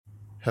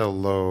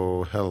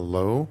Hello,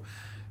 hello,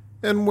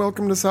 and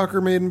welcome to Soccer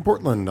Made in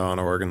Portland on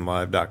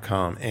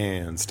OregonLive.com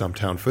and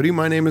Stumptown Footy.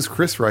 My name is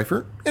Chris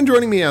Reifert, and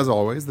joining me as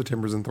always, the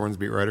Timbers and Thorns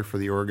beat writer for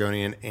the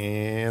Oregonian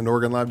and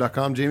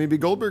OregonLive.com, Jamie B.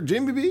 Goldberg.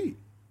 Jamie B.,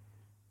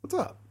 what's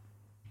up?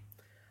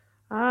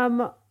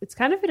 It's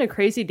kind of been a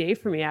crazy day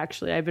for me,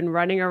 actually. I've been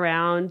running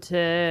around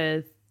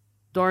to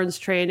Thorns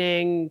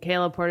training,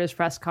 Caleb Porter's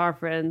press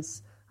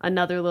conference,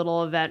 another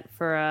little event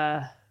for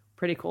a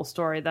pretty cool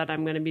story that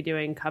I'm going to be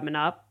doing coming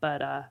up,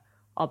 but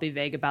I'll be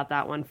vague about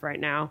that one for right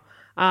now.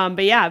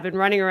 But yeah, I've been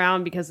running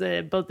around because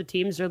both the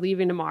teams are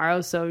leaving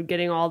tomorrow. So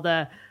getting all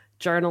the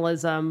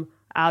journalism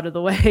out of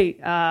the way,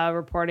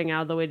 reporting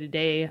out of the way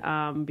today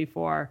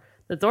before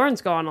the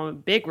Thorns go on a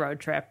big road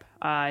trip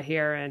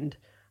here. And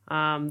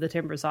the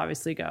Timbers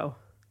obviously go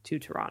to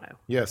Toronto.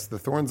 Yes, the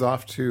Thorns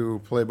off to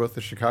play both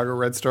the Chicago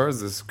Red Stars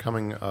this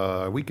coming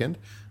weekend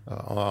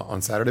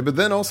on Saturday, but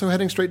then also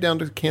heading straight down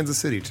to Kansas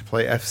City to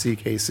play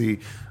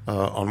FCKC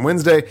on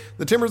Wednesday.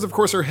 The Timbers, of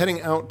course, are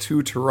heading out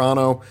to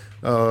Toronto,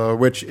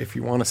 which if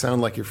you want to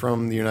sound like you're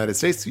from the United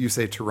States, you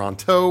say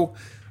Toronto.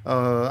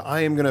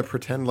 I am going to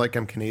pretend like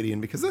I'm Canadian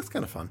because that's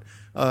kind of fun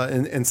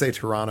and say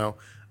Toronto.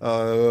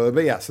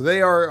 But yeah, so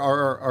they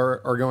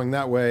are going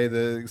that way,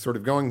 the sort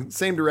of going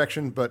same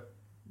direction, but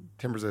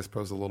Timbers, I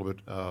suppose, a little bit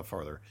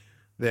farther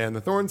than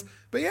the Thorns.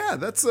 But yeah,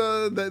 that's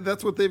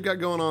what they've got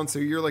going on. So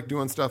you're like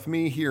doing stuff.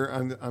 Me here,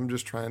 I'm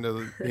just trying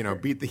to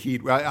beat the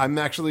heat. I'm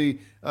actually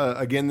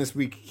again this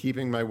week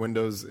keeping my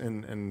windows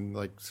and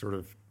like sort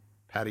of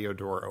patio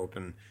door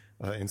open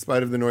in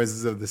spite of the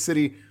noises of the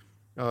city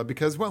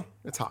because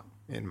it's hot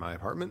in my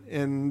apartment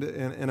and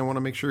I want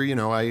to make sure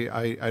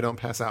I don't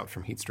pass out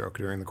from heat stroke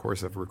during the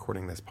course of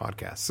recording this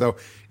podcast. So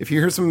if you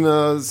hear some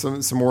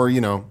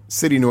more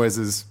city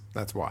noises,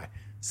 that's why.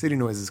 City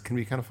noises can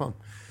be kind of fun.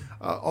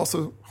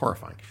 Also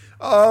horrifying.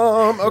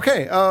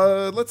 Okay,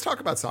 let's talk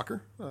about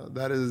soccer.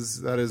 That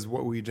is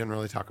what we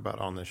generally talk about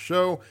on this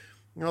show.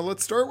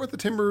 Let's start with the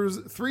Timbers'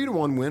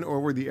 3-1 win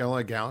over the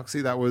LA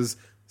Galaxy. That was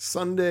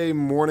Sunday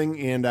morning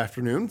and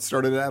afternoon.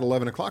 Started at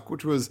 11 o'clock,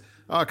 which was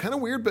kind of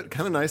weird, but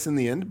kind of nice in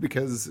the end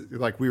because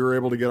we were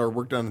able to get our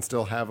work done and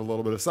still have a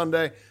little bit of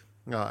Sunday.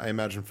 I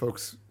imagine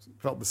folks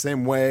felt the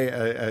same way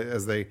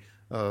as they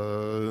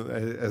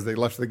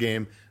left the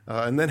game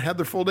and then had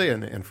their full day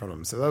in front of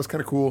them. So that was kind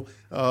of cool.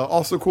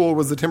 Also cool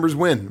was the Timbers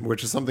win,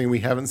 which is something we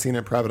haven't seen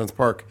at Providence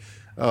Park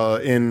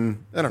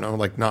in, I don't know,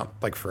 not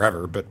like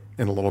forever, but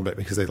in a little bit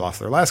because they lost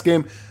their last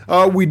game.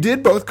 We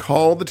did both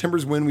call the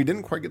Timbers win. We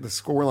didn't quite get the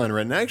scoreline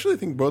right. And I actually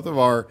think both of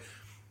our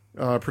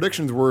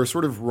predictions were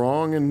sort of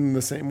wrong in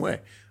the same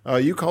way.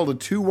 You called a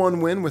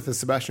 2-1 win with a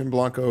Sebastian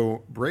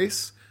Blanco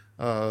brace.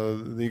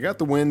 You got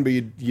the win, but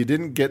you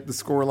didn't get the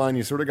score line.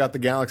 You sort of got the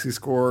Galaxy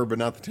score, but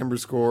not the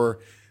Timbers score.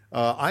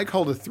 I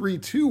called a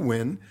 3-2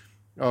 win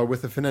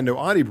with the Fernando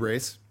Adi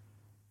brace.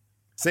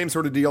 Same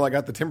sort of deal. I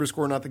got the Timbers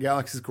score, not the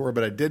Galaxy score,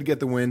 but I did get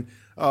the win.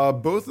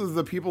 Both of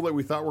the people that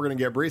we thought were going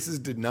to get braces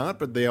did not,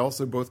 but they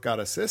also both got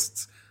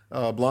assists.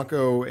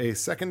 Blanco a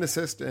second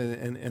assist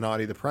and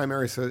Adi the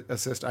primary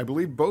assist. I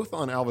believe both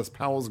on Alvis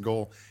Powell's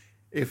goal,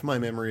 if my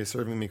memory is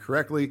serving me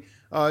correctly.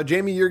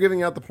 Jamie, you're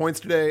giving out the points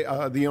today.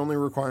 The only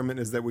requirement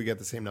is that we get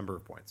the same number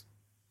of points.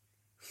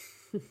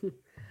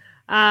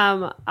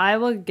 I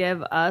will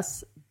give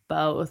us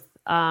both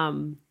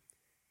 15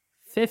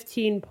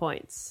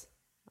 points,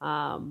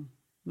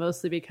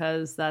 mostly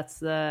because that's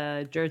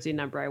the jersey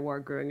number I wore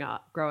growing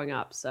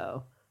up.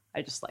 So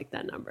I just like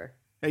that number.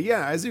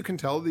 Yeah, as you can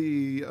tell,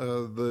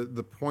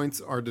 the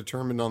points are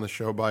determined on the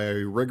show by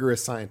a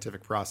rigorous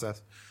scientific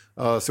process.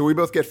 So we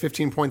both get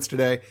 15 points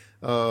today,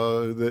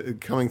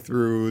 coming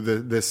through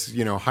this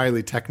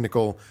highly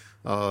technical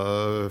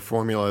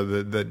formula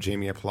that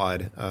Jamie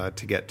applied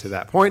to get to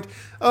that point.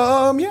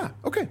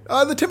 Okay.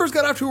 The Timbers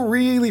got off to a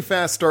really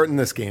fast start in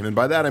this game, and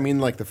by that I mean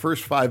the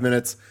first 5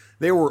 minutes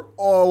they were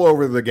all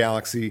over the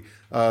Galaxy.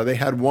 They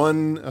had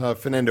one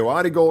Fernando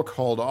Adi goal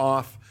called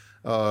off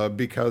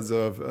because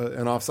of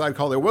an offside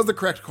call. It was the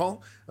correct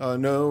call.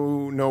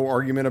 No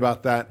argument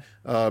about that.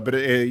 But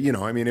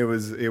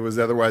it was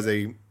otherwise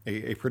a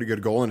pretty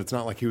good goal, and it's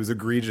not like he was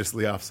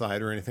egregiously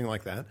offside or anything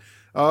like that.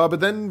 But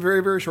then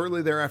very, very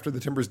shortly thereafter,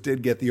 the Timbers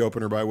did get the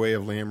opener by way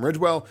of Liam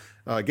Ridgewell,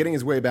 getting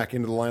his way back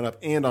into the lineup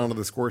and onto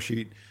the score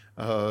sheet.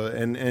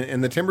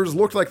 And the Timbers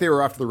looked like they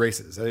were off to the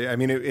races.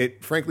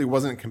 It frankly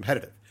wasn't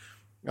competitive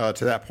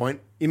to that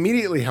point.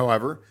 Immediately,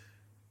 however,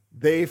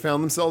 they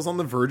found themselves on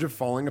the verge of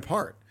falling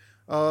apart.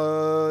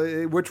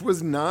 Which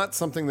was not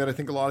something that I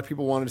think a lot of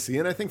people wanted to see.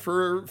 And I think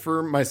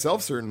for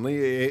myself,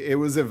 certainly, it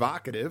was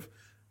evocative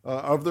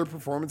of their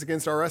performance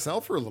against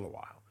RSL for a little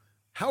while.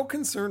 How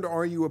concerned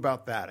are you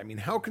about that?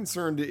 How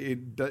concerned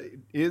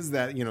is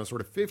that,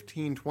 sort of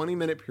 15,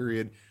 20-minute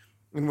period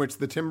in which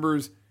the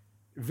Timbers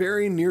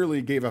very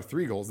nearly gave up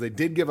 3 goals. They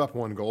did give up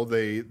 1 goal.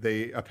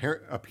 They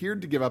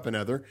appeared to give up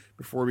another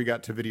before we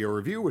got to video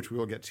review, which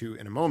we'll get to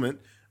in a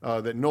moment,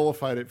 that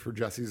nullified it for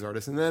Jesse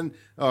Zardes. And then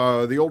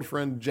the old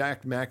friend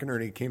Jack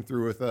McInerney came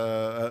through with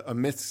a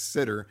missed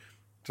sitter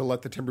to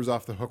let the Timbers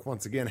off the hook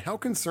once again. How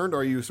concerned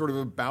are you sort of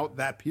about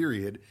that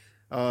period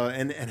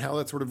and how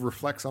that sort of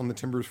reflects on the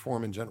Timbers'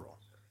 form in general.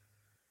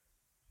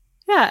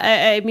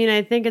 Yeah, I mean,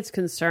 I think it's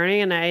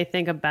concerning, and I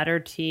think a better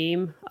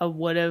team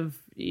would have,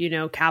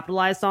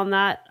 capitalized on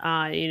that.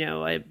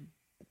 A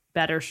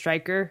better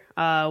striker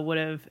would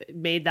have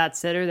made that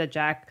sitter that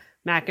Jack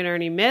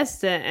McInerney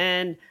missed,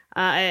 and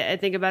I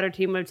think a better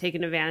team would have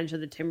taken advantage of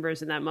the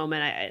Timbers in that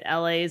moment.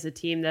 LA is a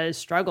team that has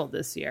struggled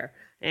this year,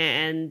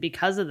 and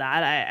because of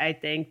that, I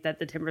think that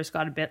the Timbers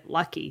got a bit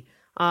lucky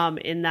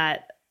in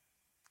that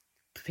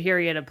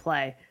period of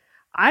play.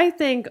 I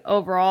think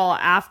overall,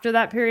 after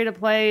that period of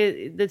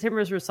play, the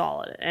Timbers were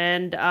solid.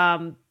 And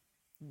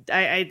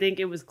I think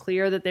it was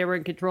clear that they were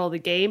in control of the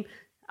game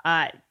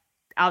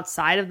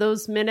outside of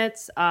those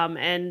minutes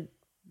and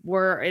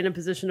were in a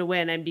position to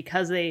win. And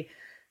because the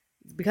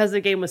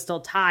game was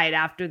still tied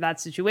after that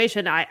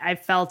situation, I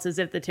felt as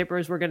if the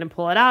Timbers were going to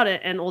pull it out.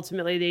 And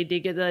ultimately, they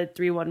did get the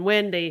 3-1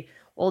 win. They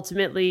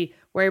ultimately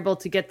were able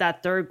to get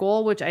that third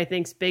goal, which I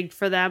think is big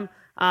for them.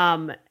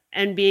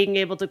 And being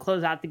able to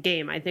close out the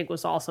game, I think,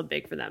 was also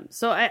big for them.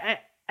 So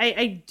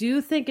I do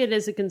think it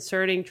is a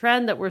concerning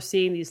trend that we're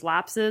seeing these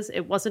lapses.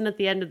 It wasn't at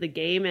the end of the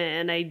game,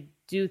 and I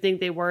do think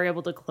they were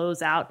able to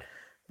close out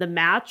the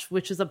match,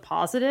 which is a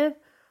positive.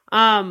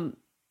 But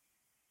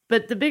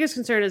the biggest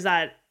concern is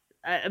that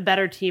a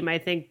better team, I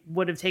think,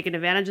 would have taken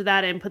advantage of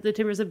that and put the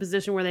Timbers in a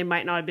position where they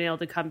might not have been able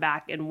to come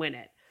back and win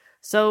it.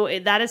 So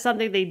that is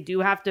something they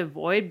do have to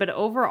avoid. But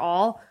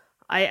overall,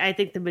 I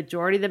think the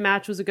majority of the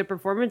match was a good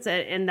performance,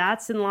 and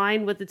that's in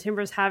line with the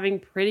Timbers having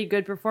pretty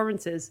good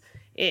performances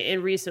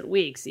in recent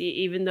weeks,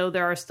 even though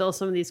there are still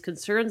some of these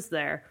concerns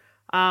there.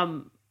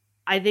 I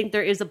think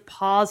there is a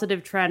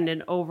positive trend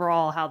in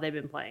overall how they've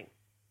been playing.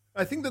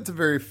 I think that's a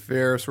very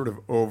fair sort of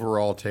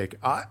overall take.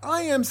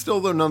 I am still,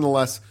 though,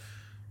 nonetheless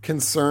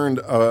concerned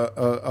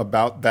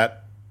about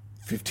that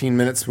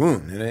 15-minute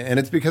swoon, and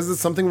it's because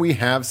it's something we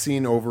have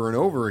seen over and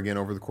over again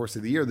over the course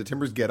of the year. The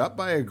Timbers get up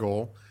by a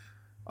goal,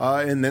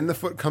 and then the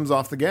foot comes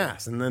off the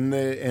gas, and then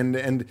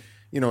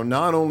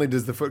not only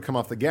does the foot come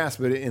off the gas,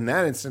 but in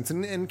that instance,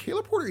 and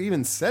Caleb Porter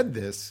even said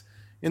this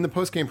in the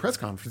post-game press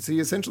conference. He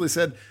essentially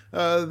said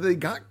they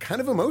got kind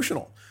of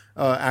emotional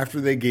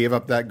after they gave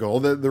up that goal.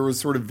 That there was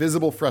sort of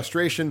visible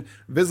frustration,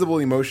 visible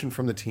emotion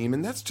from the team,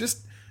 and that's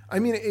just,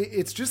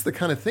 it's just the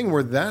kind of thing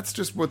where that's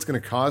just what's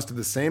going to cause to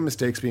the same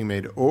mistakes being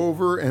made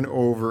over and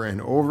over and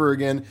over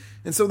again,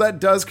 and so that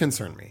does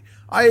concern me.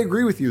 I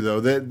agree with you, though,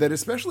 that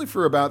especially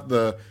for about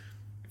the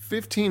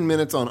 15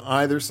 minutes on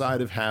either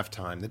side of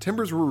halftime, the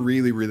Timbers were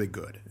really, really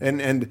good.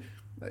 And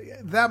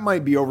that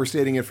might be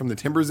overstating it from the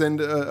Timbers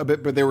end a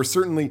bit, but they were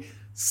certainly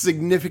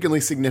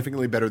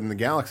significantly better than the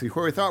Galaxy,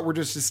 who I thought were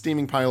just a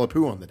steaming pile of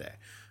poo on the day.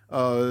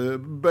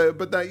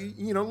 But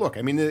that, look,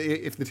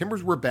 if the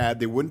Timbers were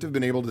bad, they wouldn't have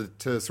been able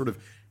to sort of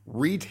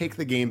retake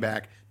the game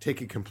back,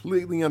 take it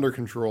completely under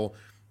control,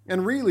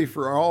 and really,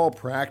 for all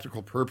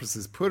practical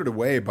purposes, put it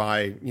away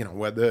by,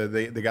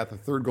 they got the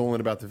third goal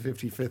in about the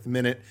 55th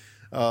minute.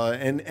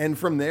 And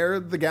from there,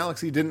 the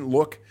Galaxy didn't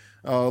look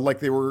like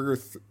they were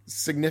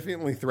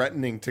significantly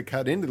threatening to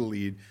cut into the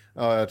lead,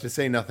 to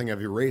say nothing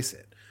of erase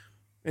it.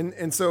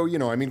 And so,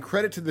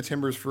 credit to the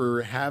Timbers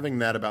for having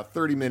that about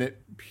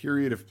 30-minute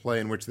period of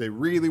play in which they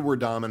really were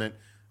dominant.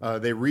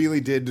 They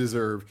really did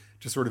deserve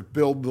to sort of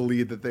build the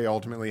lead that they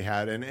ultimately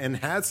had and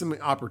had some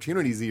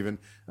opportunities even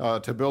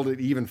to build it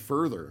even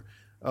further.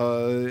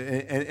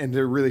 And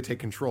to really take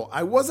control.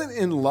 I wasn't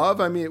in love,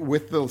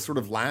 with the sort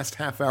of last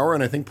half hour,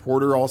 and I think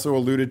Porter also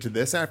alluded to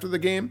this after the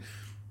game,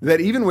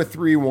 that even with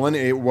 3-1,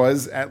 it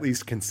was at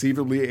least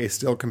conceivably a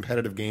still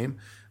competitive game,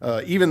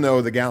 even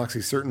though the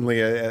Galaxy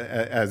certainly,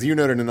 as you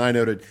noted and I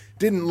noted,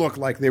 didn't look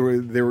like they were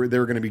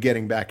going to be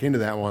getting back into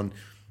that one.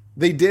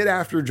 They did,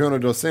 after Jonah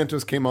Dos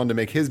Santos came on to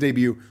make his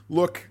debut,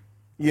 look,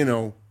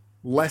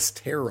 less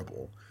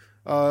terrible.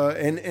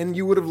 And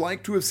you would have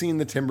liked to have seen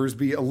the Timbers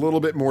be a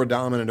little bit more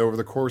dominant over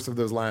the course of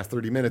those last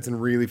 30 minutes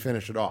and really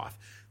finish it off.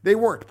 They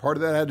weren't. Part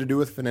of that had to do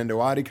with Fernando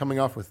Adi coming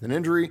off with an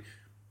injury.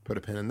 Put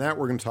a pin in that.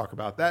 We're going to talk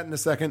about that in a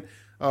second.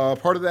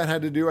 Part of that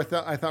had to do, I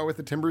thought, with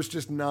the Timbers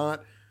just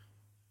not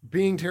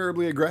being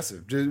terribly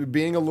aggressive, just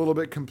being a little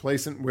bit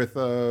complacent with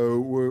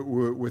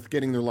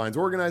getting their lines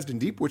organized and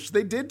deep, which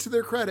they did to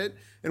their credit,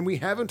 and we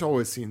haven't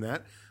always seen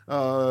that.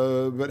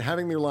 But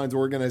having their lines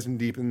organized and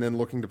deep and then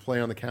looking to play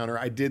on the counter,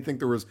 I did think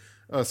there was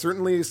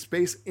certainly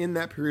space in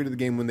that period of the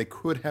game when they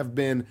could have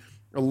been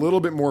a little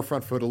bit more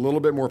front foot, a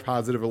little bit more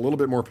positive, a little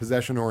bit more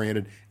possession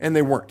oriented, and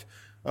they weren't.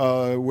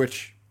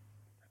 Which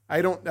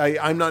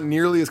I'm not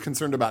nearly as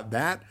concerned about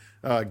that,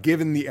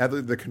 given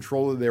the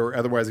control that they were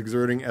otherwise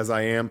exerting, as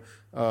I am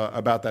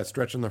about that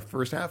stretch in the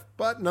first half.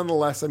 But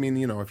nonetheless,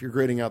 if you're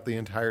grading out the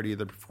entirety of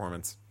the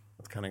performance,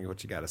 that's kind of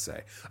what you got to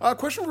say.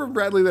 Question from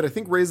Bradley that I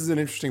think raises an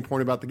interesting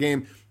point about the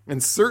game,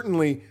 and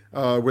certainly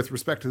with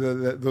respect to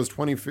those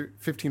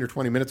 15 or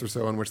 20 minutes or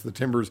so in which the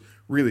Timbers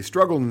really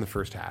struggled in the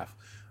first half,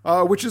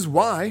 which is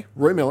why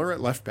Roy Miller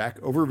at left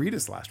back over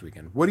Vitas last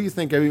weekend. What do you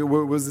think?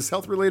 Was this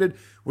health related?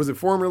 Was it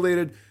form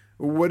related?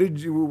 Was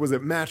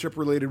it matchup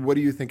related? What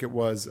do you think it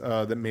was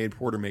that made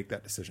Porter make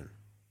that decision?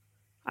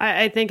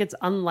 I think it's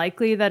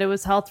unlikely that it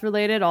was health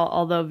related,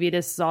 although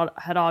Vitas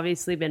had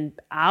obviously been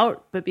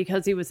out. But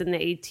because he was in the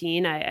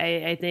 18,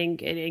 I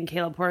think, and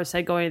Caleb Porter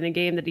said going in the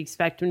game that he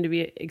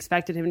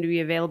expected him to be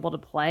available to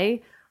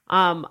play.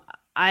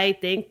 I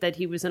think that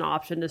he was an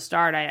option to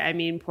start. I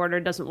mean,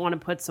 Porter doesn't want to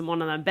put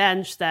someone on the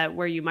bench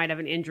where you might have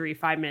an injury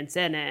 5 minutes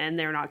in and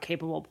they're not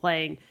capable of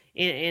playing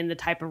in the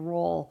type of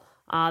role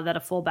that a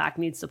fullback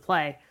needs to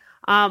play.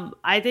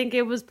 I think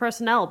it was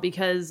personnel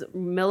because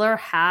Miller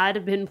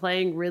had been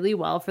playing really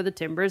well for the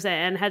Timbers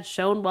and had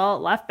shown well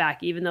at left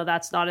back, even though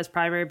that's not his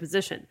primary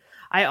position.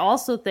 I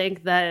also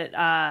think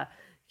that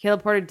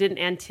Caleb Porter didn't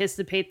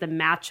anticipate the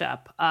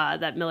matchup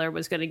that Miller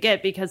was going to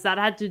get because that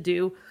had to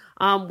do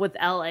with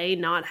LA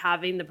not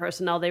having the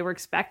personnel they were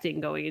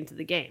expecting going into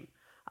the game.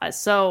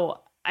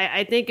 So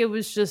I think it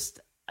was just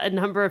a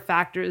number of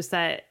factors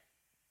that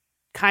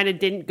kind of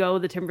didn't go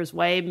the Timbers'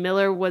 way.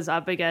 Miller was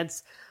up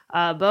against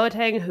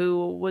Boateng,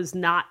 who was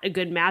not a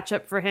good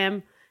matchup for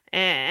him.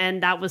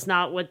 And that was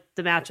not what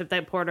the matchup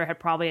that Porter had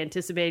probably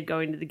anticipated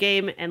going to the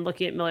game. And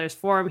looking at Miller's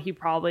form, he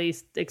probably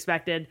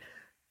expected,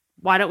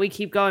 why don't we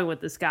keep going with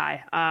this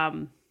guy?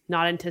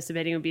 Not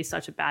anticipating it would be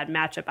such a bad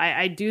matchup.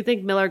 I do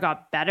think Miller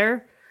got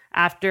better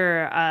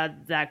after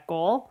that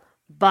goal.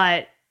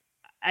 But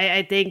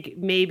I think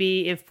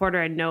maybe if Porter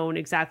had known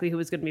exactly who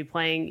was going to be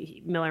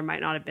playing, Miller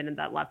might not have been in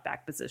that left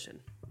back position.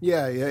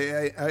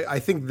 Yeah, I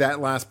think that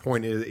last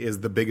point is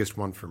the biggest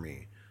one for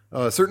me.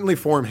 Certainly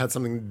form had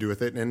something to do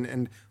with it.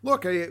 And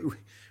look,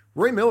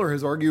 Roy Miller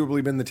has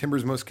arguably been the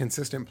Timbers' most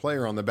consistent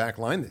player on the back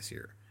line this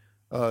year.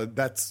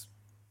 That's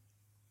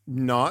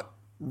not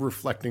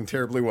reflecting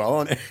terribly well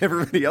on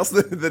everybody else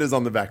that is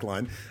on the back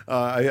line,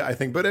 I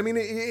think. But I mean,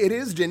 it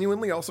is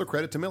genuinely also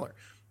credit to Miller.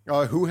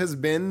 Who has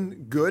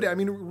been good. I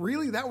mean,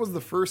 really, that was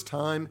the first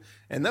time,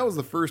 and that was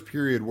the first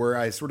period where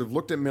I sort of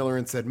looked at Miller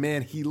and said,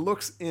 man, he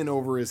looks in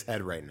over his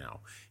head right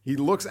now. He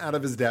looks out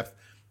of his depth.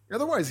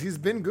 Otherwise, he's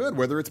been good,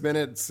 whether it's been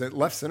at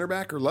left center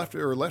back or left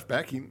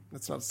back.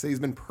 That's not to say he's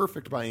been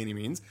perfect by any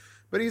means,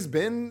 but he's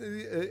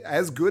been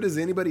as good as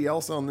anybody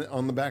else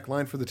on the back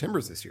line for the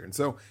Timbers this year. And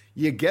so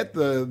you get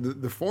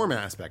the form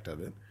aspect of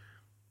it.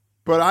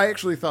 But I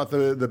actually thought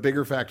the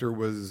bigger factor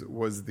was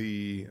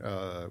the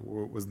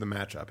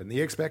matchup and the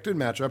expected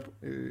matchup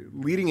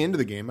leading into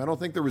the game. I don't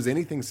think there was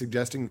anything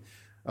suggesting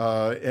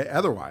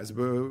otherwise.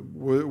 But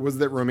was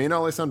that Romain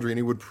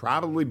Alessandrini would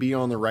probably be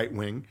on the right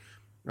wing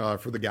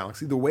for the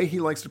Galaxy. The way he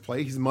likes to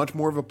play, he's much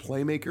more of a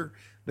playmaker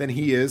than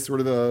he is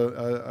sort of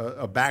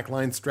a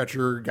backline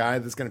stretcher guy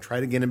that's going to try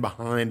to get in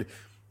behind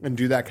and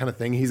do that kind of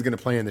thing. He's going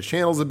to play in the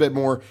channels a bit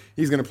more.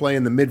 He's going to play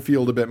in the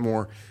midfield a bit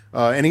more.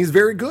 And he's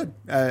very good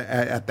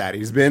at that.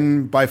 He's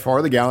been by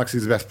far the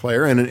Galaxy's best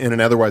player in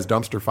an otherwise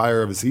dumpster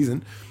fire of a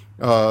season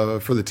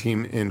for the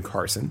team in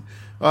Carson.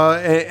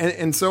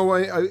 And so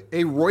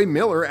a Roy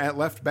Miller at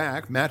left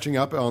back matching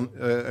up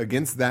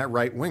against that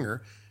right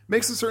winger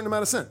makes a certain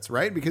amount of sense,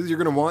 right? Because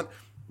you're going to want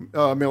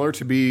Miller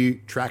to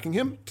be tracking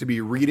him, to be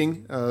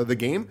reading the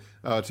game,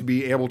 to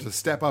be able to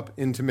step up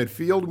into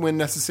midfield when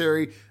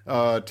necessary,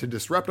 to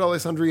disrupt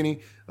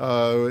Alessandrini,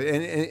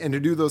 and to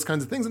do those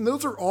kinds of things. And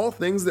those are all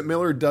things that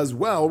Miller does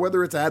well,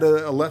 whether it's at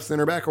a left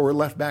center back or a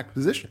left back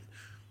position.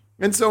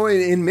 And so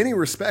in many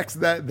respects,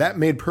 that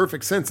made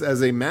perfect sense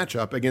as a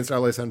matchup against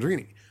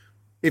Alessandrini.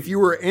 If you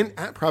were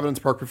at Providence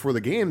Park before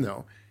the game,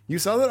 though, you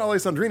saw that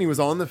Alessandrini was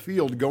on the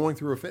field going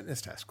through a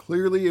fitness test.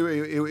 Clearly,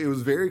 it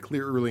was very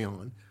clear early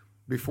on,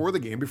 before the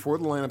game, before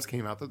the lineups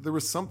came out, that there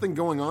was something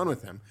going on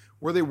with him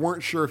where they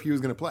weren't sure if he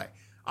was going to play.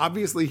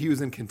 Obviously, he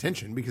was in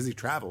contention because he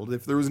traveled.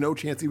 If there was no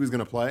chance he was going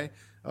to play,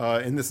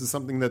 and this is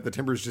something that the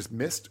Timbers just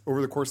missed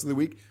over the course of the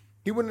week,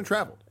 he wouldn't have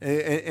traveled.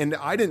 And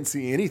I didn't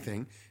see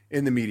anything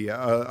in the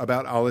media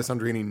about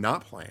Alessandrini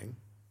not playing.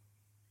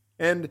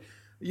 And,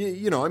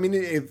 I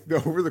mean,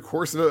 over the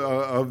course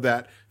of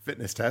that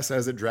fitness test,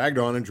 as it dragged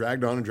on, and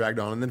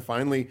then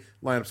finally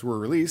lineups were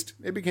released,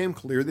 it became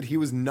clear that he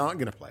was not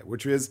going to play,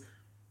 which is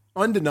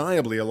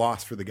undeniably a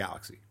loss for the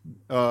Galaxy.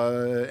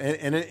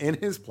 And in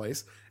his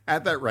place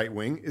at that right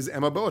wing is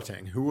Emma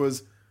Boateng, who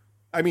was,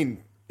 I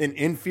mean, an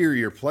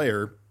inferior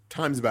player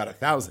times about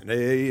 1,000.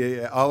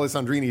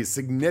 Alessandrini is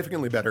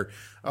significantly better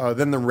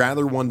than the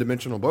rather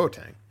one-dimensional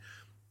Boateng.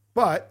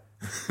 But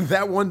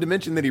that one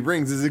dimension that he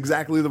brings is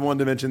exactly the one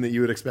dimension that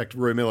you would expect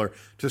Roy Miller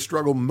to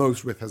struggle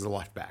most with as a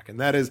left back. And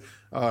that is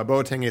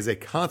Boateng is a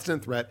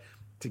constant threat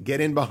to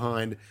get in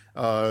behind,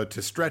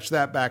 to stretch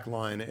that back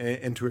line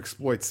and to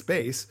exploit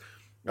space,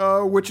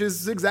 which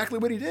is exactly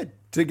what he did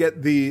to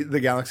get the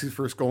Galaxy's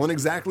first goal and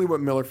exactly what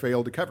Miller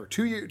failed to cover.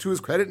 To his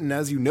credit, and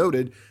as you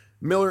noted,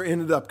 Miller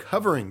ended up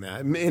covering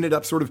that, ended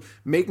up sort of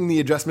making the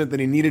adjustment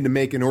that he needed to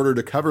make in order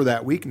to cover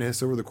that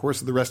weakness over the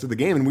course of the rest of the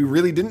game. And we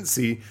really didn't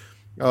see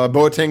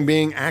Boateng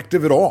being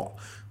active at all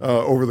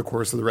over the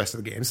course of the rest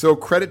of the game. So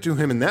credit to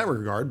him in that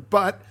regard,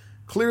 but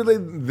clearly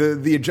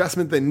the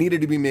adjustment that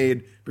needed to be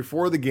made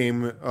before the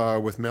game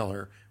with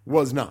Miller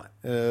was not.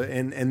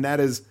 And that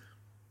is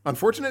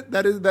unfortunate.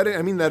 That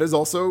is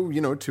also,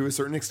 to a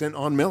certain extent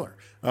on Miller.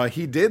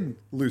 He did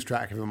lose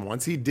track of him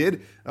once. He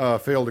did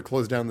fail to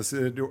close down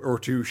or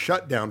to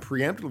shut down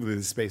preemptively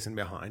the space in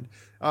behind.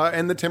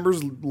 And the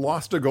Timbers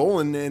lost a goal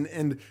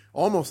and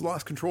almost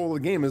lost control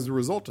of the game as a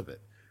result of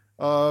it.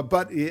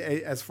 But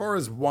as far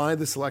as why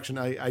the selection,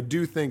 I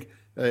do think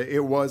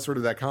it was sort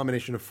of that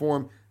combination of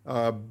form,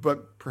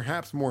 but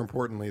perhaps more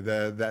importantly,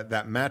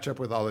 that matchup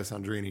with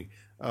Alessandrini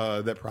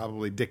that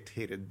probably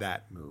dictated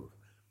that move.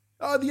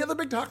 The other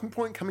big talking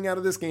point coming out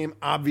of this game,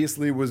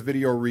 obviously, was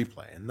video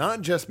replay. And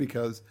not just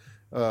because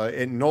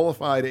it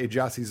nullified a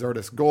Gyasi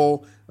Zardes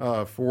goal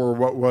for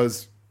what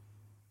was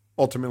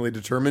ultimately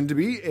determined to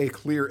be a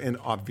clear and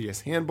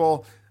obvious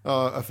handball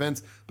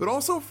offense, but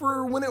also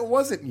for when it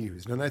wasn't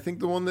used. And I think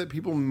the one that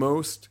people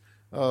most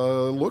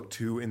look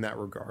to in that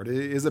regard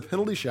is a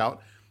penalty shout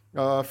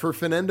for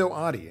Fernando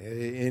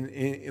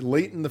Adi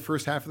late in the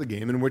first half of the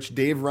game, in which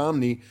Dave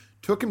Romney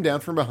took him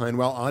down from behind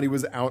while Adi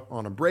was out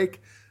on a break.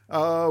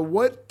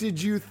 What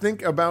did you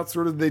think about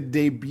sort of the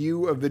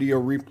debut of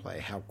video replay?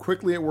 How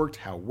quickly it worked,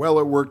 how well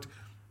it worked,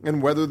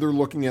 and whether they're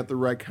looking at the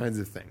right kinds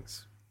of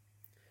things?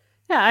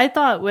 Yeah, I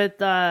thought with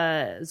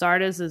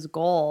Zardes'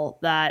 goal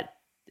that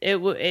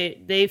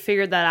they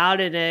figured that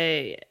out in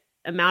a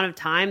amount of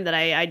time that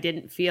I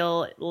didn't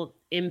feel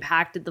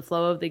impacted the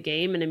flow of the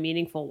game in a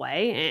meaningful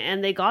way.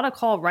 And they got a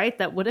call right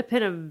that would have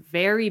been a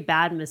very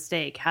bad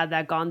mistake had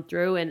that gone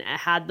through and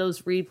had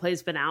those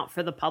replays been out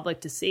for the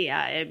public to see.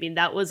 I mean,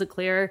 that was a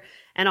clear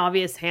and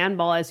obvious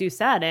handball, as you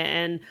said.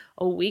 And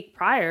a week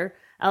prior,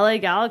 LA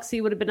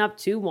Galaxy would have been up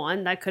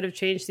 2-1. That could have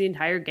changed the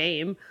entire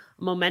game.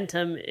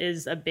 Momentum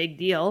is a big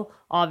deal,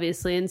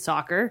 obviously, in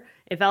soccer.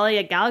 If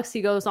LA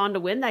Galaxy goes on to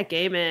win that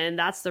game and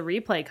that's the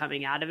replay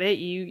coming out of it,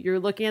 you're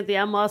looking at the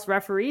MLS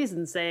referees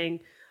and saying,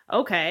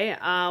 okay,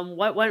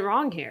 what went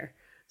wrong here?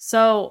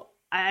 So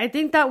I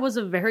think that was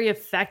a very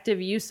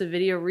effective use of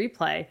video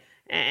replay.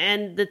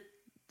 And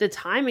the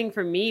timing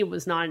for me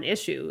was not an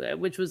issue,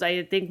 which was,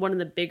 I think, one of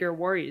the bigger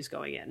worries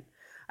going in.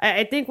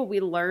 I think what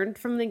we learned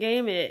from the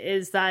game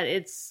is that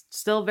it's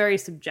still very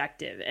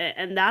subjective.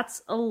 And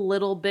that's a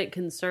little bit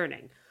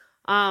concerning.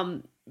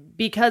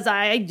 Because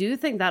I do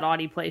think that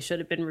Audi play should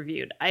have been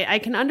reviewed. I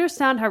can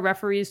understand how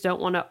referees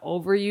don't want to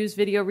overuse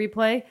video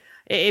replay.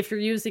 If you're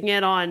using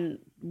it on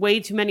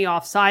way too many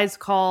offsides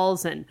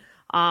calls and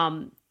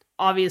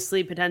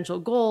obviously potential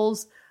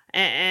goals,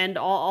 and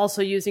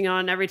also using it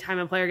on every time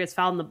a player gets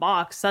fouled in the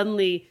box,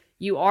 suddenly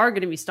you are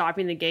going to be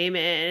stopping the game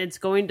and it's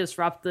going to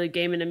disrupt the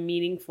game in a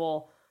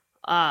meaningful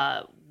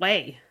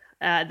way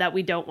that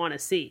we don't want to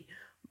see.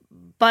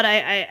 But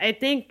I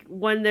think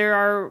when there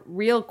are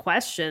real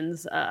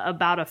questions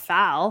about a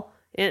foul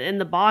in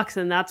the box,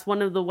 and that's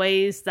one of the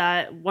ways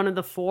that one of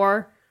the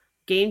 4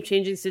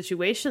 game-changing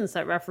situations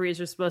that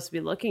referees are supposed to be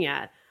looking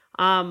at,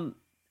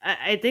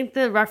 I think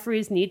the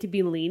referees need to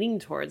be leaning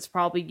towards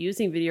probably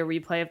using video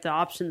replay if the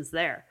option's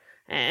there.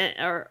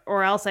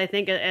 Or else I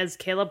think, as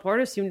Caleb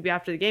Porter seemed to be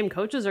after the game,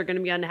 coaches are going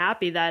to be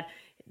unhappy that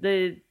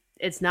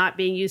it's not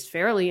being used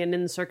fairly and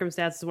in the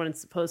circumstances when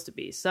it's supposed to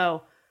be.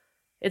 So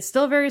it's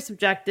still very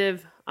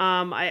subjective.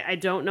 I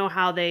don't know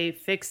how they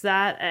fix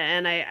that,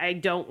 and I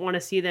don't want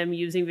to see them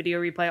using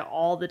video replay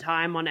all the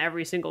time on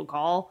every single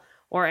call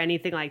or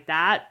anything like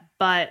that.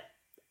 But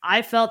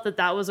I felt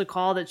that was a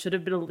call that should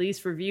have been at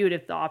least reviewed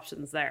if the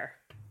option's there.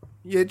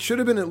 Yeah, it should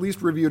have been at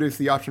least reviewed if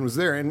the option was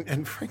there.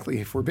 And frankly,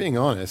 if we're being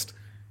honest,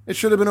 it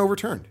should have been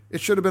overturned. It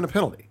should have been a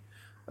penalty.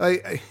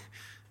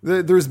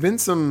 There's been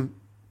some,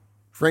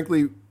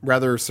 frankly,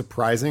 rather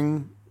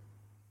surprising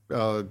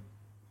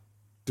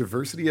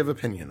diversity of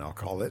opinion, I'll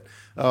call it,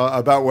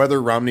 about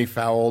whether Romney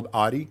fouled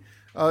Adi.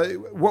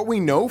 What we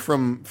know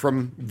from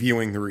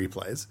viewing the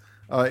replays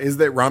is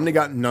that Romney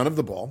got none of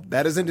the ball.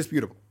 That is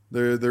indisputable.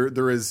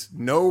 There is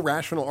no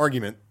rational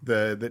argument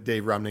that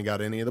Dave Romney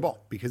got any of the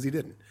ball, because he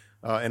didn't.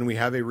 And we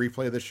have a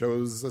replay that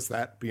shows us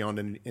that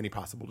beyond any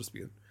possible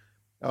dispute.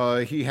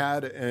 He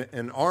had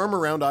an arm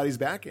around Adi's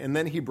back, and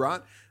then he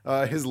brought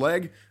his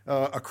leg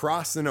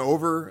across and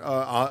over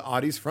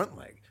Adi's front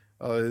leg.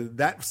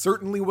 That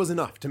certainly was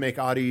enough to make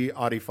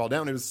Adi fall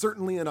down. It was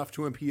certainly enough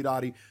to impede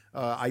Adi.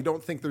 I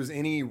don't think there's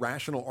any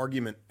rational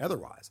argument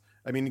otherwise.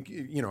 I mean,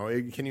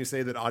 can you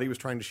say that Adi was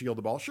trying to shield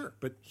the ball? Sure,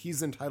 but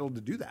he's entitled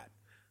to do that.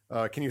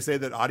 Can you say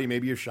that Adi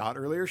maybe a shot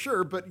earlier?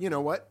 Sure, but you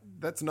know what?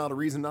 That's not a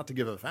reason not to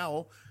give a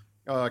foul.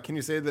 Can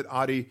you say that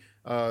Adi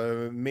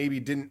maybe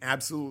didn't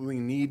absolutely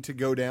need to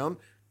go down?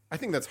 I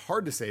think that's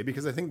hard to say,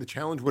 because I think the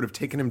challenge would have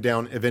taken him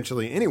down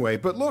eventually anyway.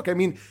 But look, I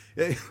mean,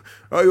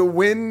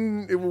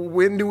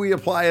 when do we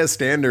apply a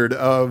standard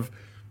of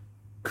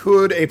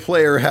could a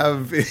player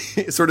have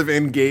sort of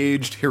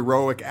engaged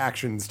heroic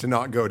actions to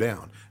not go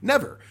down?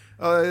 Never.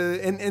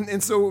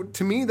 And so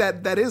to me,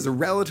 that is a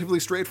relatively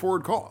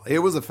straightforward call. It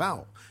was a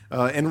foul.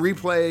 And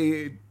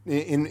replay,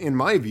 in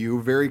my view,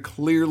 very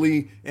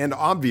clearly and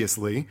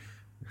obviously,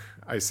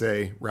 I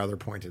say rather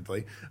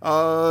pointedly,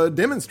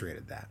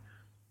 demonstrated that.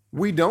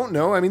 We don't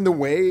know. I mean, the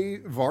way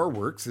VAR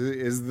works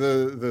is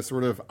the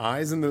sort of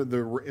eyes and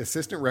the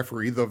assistant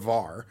referee, the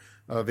VAR,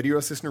 video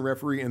assistant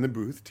referee in the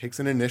booth, takes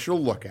an initial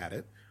look at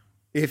it.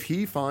 If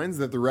he finds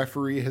that the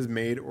referee has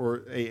made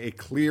a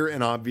clear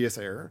and obvious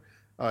error,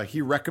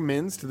 he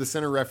recommends to the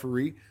center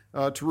referee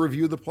to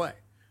review the play.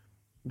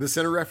 The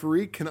center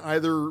referee can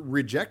either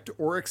reject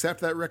or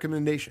accept that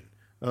recommendation.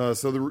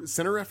 So the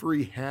center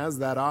referee has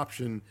that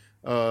option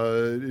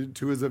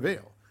to his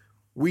avail.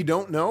 We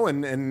don't know,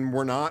 and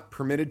we're not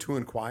permitted to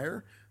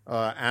inquire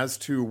as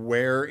to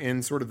where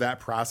in sort of that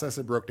process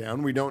it broke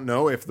down. We don't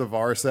know if the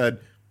VAR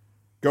said,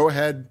 go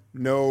ahead,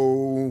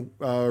 no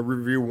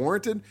review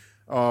warranted,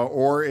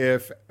 or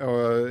if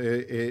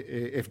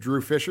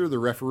Drew Fisher, the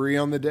referee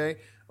on the day,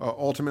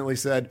 ultimately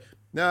said,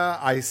 nah,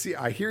 I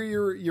hear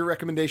your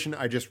recommendation.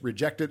 I just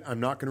reject it. I'm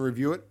not going to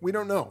review it. We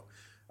don't know.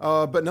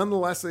 But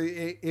nonetheless,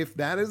 if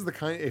that is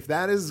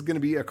going to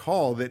be a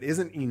call that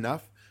isn't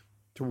enough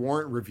to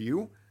warrant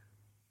review,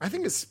 I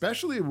think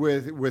especially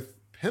with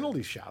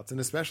penalty shots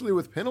and especially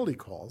with penalty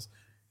calls,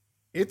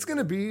 it's going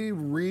to be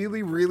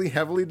really, really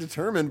heavily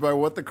determined by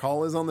what the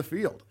call is on the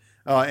field.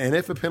 And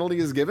if a penalty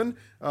is given,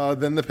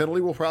 then the penalty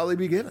will probably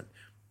be given.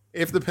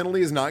 If the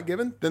penalty is not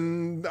given,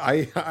 then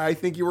I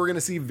think you are going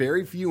to see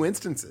very few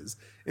instances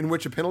in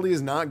which a penalty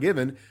is not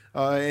given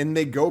and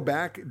they go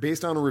back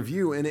based on a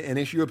review and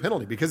issue a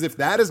penalty. Because if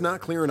that is not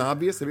clear and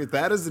obvious, if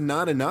that is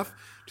not enough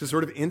to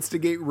sort of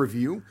instigate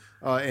review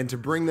and to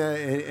bring that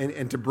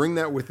and to bring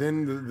that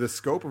within the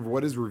scope of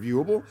what is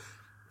reviewable,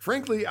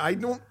 frankly,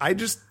 I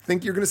just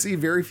think you're going to see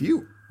very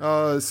few.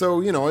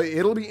 So,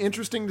 it'll be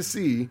interesting to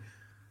see.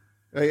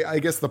 I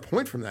guess the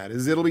point from that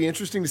is it'll be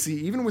interesting to see,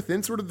 even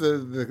within sort of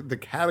the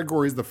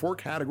categories, the 4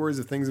 categories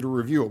of things that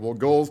are reviewable: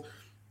 goals,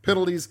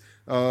 penalties,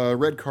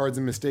 red cards,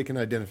 and mistaken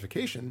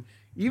identification.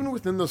 Even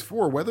within those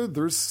 4, whether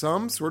there's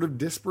some sort of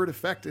disparate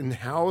effect in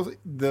how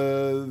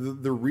the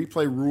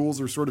replay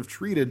rules are sort of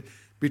treated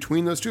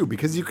between those 2,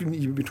 because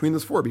between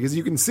those 4, because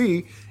you can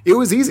see it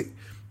was easy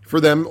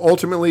for them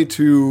ultimately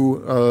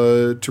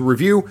to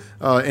review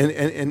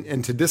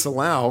and to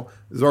disallow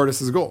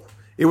Zardes' goal.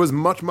 It was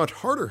much, much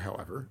harder,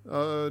 however,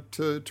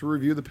 to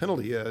review the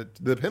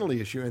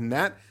penalty issue, and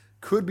that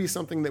could be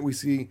something that we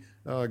see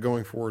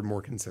going forward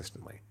more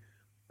consistently.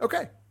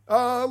 Okay,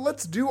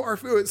 let's do our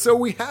food. So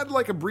we had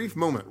like a brief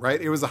moment,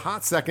 right? It was a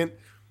hot second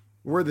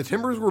where the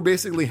Timbers were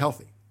basically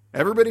healthy.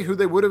 Everybody who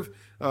they would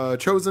have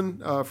chosen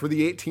for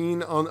the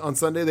 18 on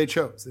Sunday, they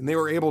chose, and they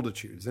were able to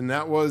choose, and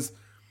that was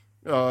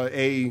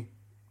a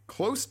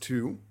close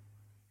to,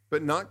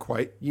 but not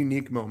quite,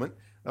 unique moment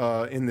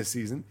in this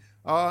season.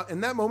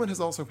 And that moment has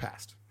also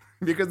passed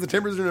because the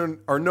Timbers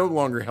are no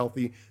longer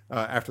healthy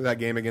after that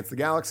game against the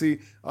Galaxy,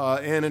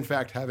 and in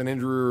fact have an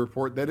injury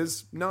report that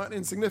is not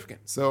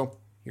insignificant. So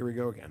here we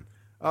go again.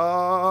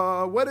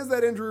 What is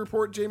that injury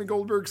report, Jamie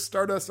Goldberg?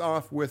 Start us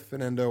off with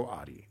Fernando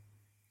Adi.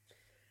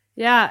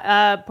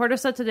 Yeah, Porter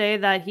said today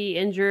that he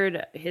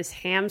injured his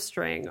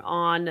hamstring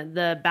on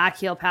the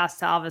backheel pass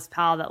to Alvis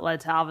Powell that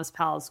led to Alvis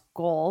Powell's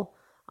goal,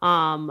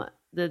 the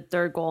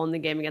 3rd goal in the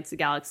game against the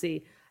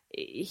Galaxy.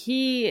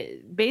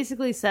 He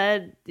basically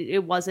said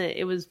it was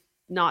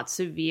not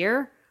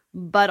severe,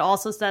 but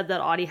also said that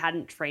Adi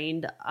hadn't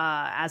trained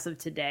as of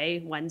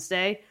today,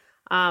 Wednesday,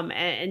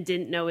 and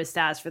didn't know his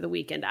status for the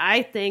weekend.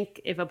 I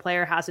think if a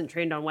player hasn't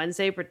trained on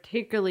Wednesday,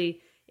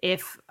 particularly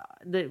if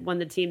when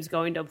the team's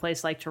going to a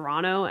place like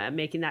Toronto and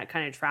making that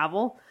kind of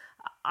travel,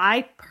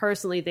 I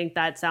personally think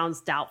that sounds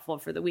doubtful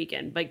for the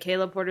weekend. But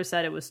Caleb Porter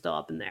said it was still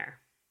up in the air.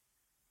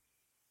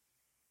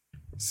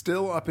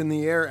 Still up in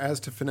the air as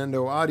to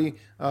Fernando Adi.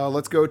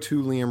 Let's go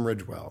to Liam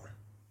Ridgewell,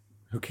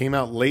 who came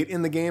out late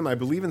in the game, I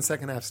believe in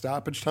second half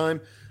stoppage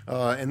time.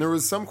 And there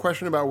was some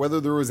question about whether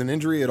there was an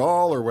injury at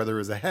all, or whether it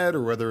was a head,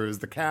 or whether it was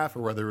the calf,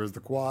 or whether it was the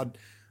quad.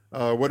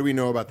 What do we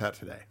know about that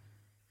today?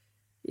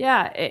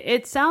 Yeah,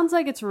 it sounds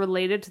like it's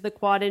related to the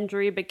quad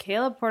injury, but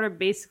Caleb Porter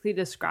basically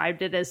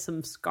described it as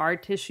some scar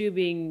tissue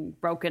being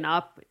broken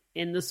up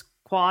in the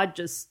quad,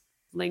 just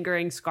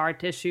lingering scar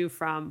tissue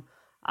from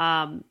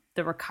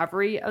the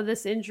recovery of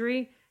this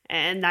injury,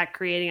 and that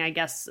creating, I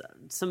guess,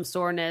 some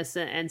soreness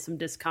and some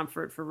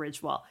discomfort for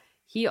Ridgewell.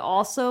 He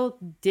also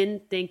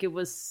didn't think it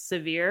was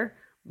severe,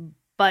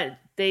 but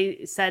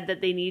they said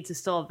that they need to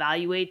still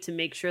evaluate to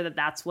make sure that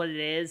that's what it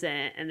is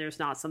and there's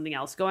not something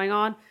else going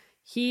on.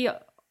 He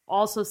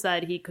also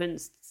said he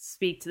couldn't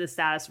speak to the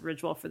status of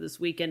Ridgewell for this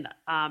weekend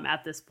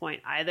at this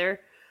point either.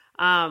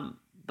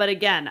 But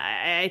again,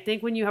 I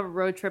think when you have a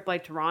road trip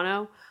like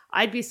Toronto,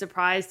 I'd be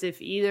surprised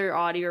if either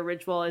Adi or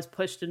Ridgewell is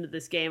pushed into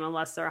this game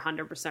unless they're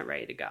 100%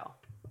 ready to go.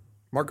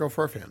 Marco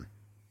Farfan.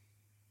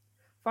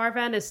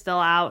 Farfan is still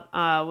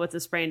out with a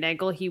sprained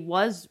ankle. He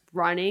was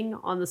running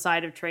on the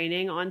side of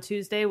training on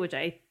Tuesday, which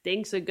I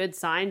think is a good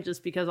sign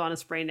just because on a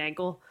sprained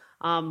ankle,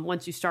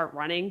 once you start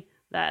running,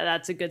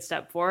 that's a good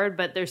step forward.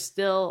 But there's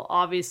still,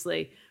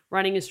 obviously,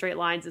 running in straight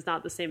lines is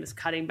not the same as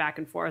cutting back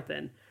and forth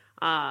and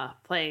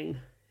playing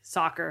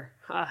soccer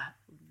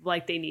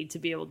like they need to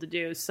be able to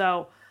do.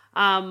 So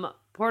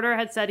Porter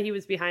had said he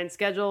was behind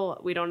schedule.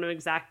 We don't know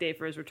exact date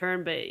for his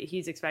return, but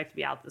he's expected to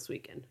be out this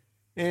weekend.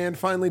 And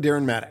finally,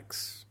 Darren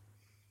Mattocks.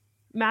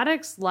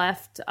 Mattocks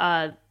left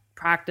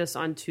practice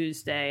on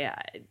Tuesday.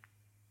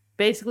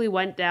 Basically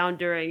went down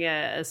during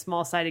a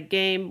small-sided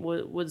game,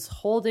 was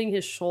holding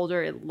his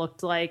shoulder, it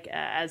looked like,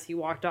 as he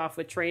walked off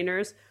with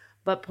trainers.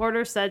 But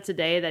Porter said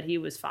today that he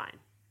was fine.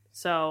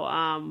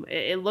 So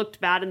it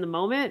looked bad in the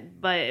moment,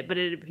 but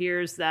it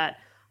appears that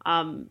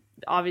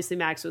obviously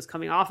Max was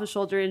coming off a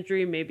shoulder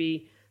injury.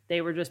 Maybe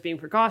they were just being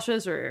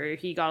precautious, or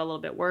he got a little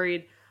bit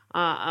worried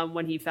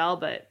when he fell.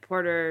 But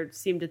Porter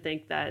seemed to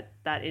think that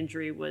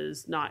injury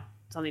was not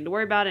something to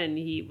worry about, and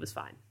he was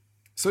fine.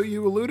 So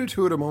you alluded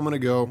to it a moment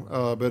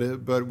ago,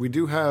 but we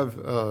do have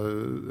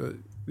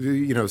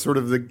sort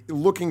of the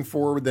looking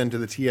forward then to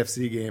the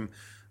TFC game.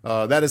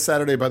 That is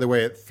Saturday, by the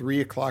way, at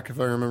 3:00, if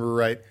I remember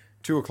right.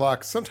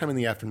 2:00, sometime in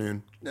the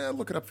afternoon.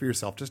 Look it up for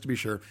yourself, just to be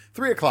sure.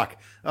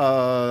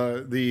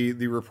 3:00.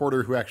 The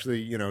reporter who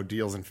actually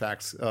deals in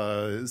facts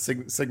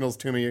signals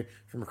to me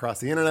from across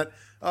the internet.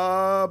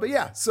 But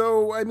yeah,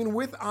 so I mean,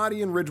 with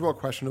Adi and Ridgewell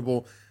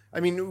questionable, I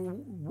mean,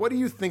 what do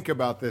you think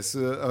about this?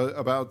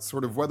 About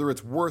sort of whether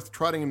it's worth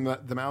trotting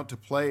them out to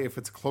play if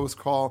it's a close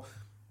call?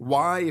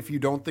 Why, if you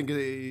don't think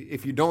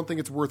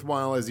it's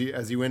worthwhile, as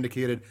you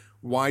indicated,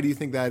 why do you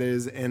think that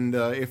is? And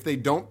if they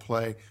don't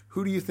play,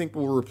 who do you think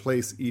will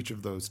replace each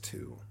of those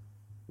two?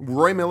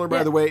 Roy Miller,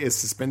 by the way, is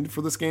suspended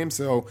for this game,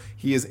 so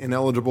he is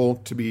ineligible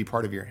to be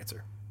part of your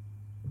answer.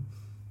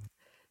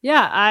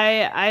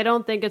 Yeah, I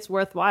don't think it's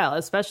worthwhile,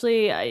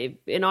 especially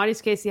in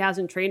Audie's case, he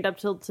hasn't trained up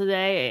till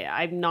today.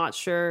 I'm not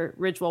sure.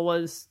 Ridgewell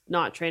was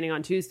not training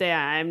on Tuesday.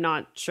 I'm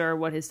not sure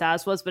what his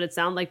status was, but it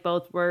sounded like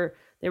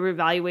they were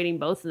evaluating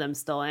both of them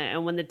still.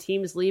 And when the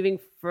team's leaving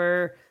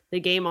for the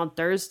game on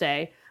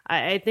Thursday,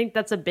 I think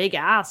that's a big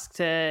ask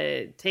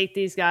to take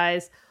these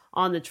guys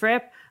on the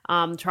trip,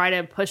 try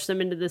to push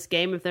them into this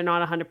game if they're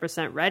not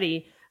 100%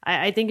 ready.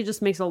 I think it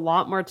just makes a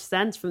lot more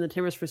sense from the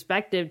Timbers'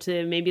 perspective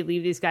to maybe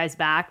leave these guys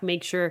back,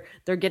 make sure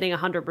they're getting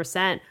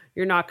 100%.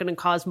 You're not going to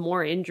cause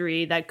more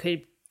injury that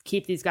could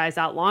keep these guys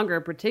out longer,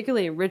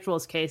 particularly in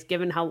Ridgewell's case,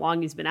 given how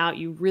long he's been out.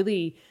 You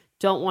really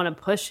don't want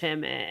to push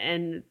him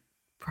and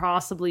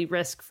possibly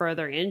risk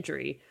further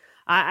injury.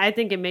 I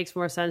think it makes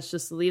more sense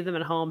just to leave them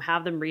at home,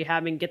 have them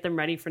rehab, and get them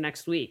ready for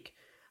next week.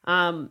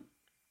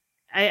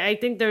 I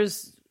think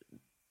there's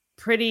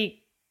pretty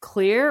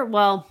clear,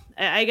 well,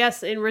 I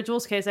guess in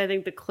Ridgewell's case, I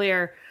think the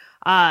clear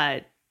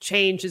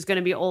change is going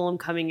to be Olam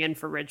coming in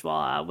for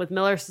Ridgewell. With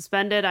Miller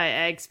suspended,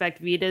 I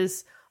expect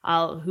Vitas,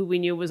 who we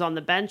knew was on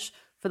the bench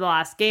for the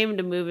last game,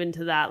 to move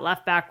into that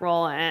left back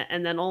role,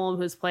 and then Olam,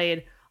 who's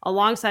played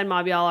alongside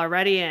Mabiala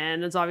already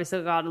and has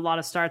obviously got a lot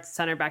of starts at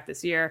center back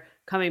this year,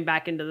 coming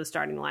back into the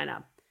starting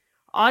lineup.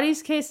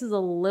 Audie's case is a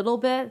little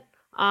bit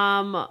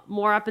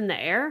more up in the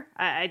air.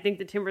 I think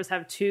the Timbers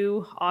have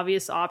two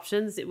obvious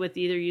options with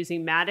either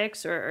using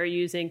Mattocks or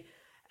using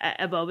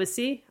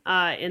Ebobisse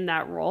in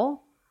that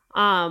role.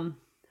 And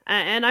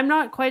I'm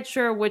not quite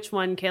sure which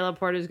one Caleb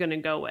Porter is going to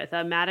go with.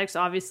 Mattocks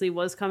obviously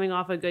was coming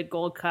off a good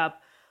Gold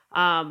Cup,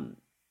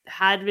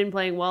 had been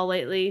playing well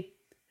lately,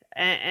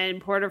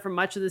 and Porter for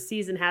much of the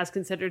season has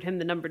considered him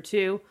the number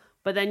 2.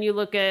 But then you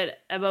look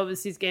at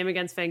Ebobisse's game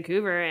against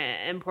Vancouver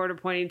and Porter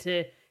pointing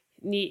to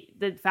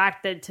the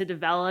fact that to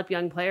develop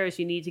young players,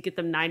 you need to get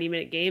them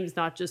 90-minute games,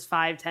 not just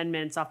 5-10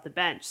 minutes off the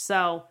bench.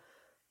 So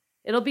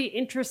it'll be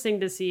interesting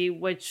to see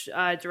which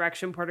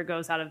direction Porter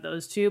goes out of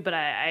those two, but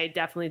I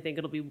definitely think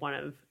it'll be one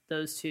of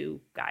those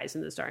two guys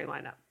in the starting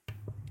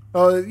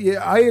lineup.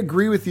 Yeah, I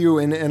agree with you,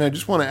 and I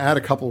just want to add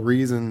a couple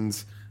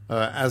reasons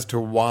as to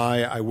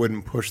why I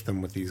wouldn't push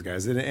them with these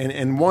guys.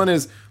 And one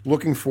is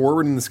looking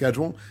forward in the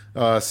schedule,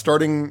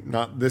 starting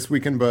not this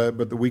weekend,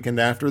 but the weekend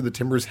after. The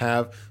Timbers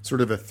have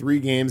sort of a 3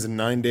 games and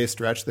 9-day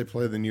stretch. They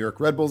play the New York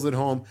Red Bulls at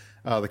home,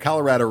 the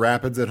Colorado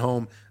Rapids at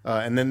home,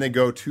 and then they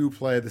go to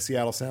play the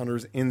Seattle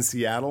Sounders in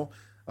Seattle.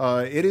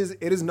 It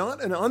is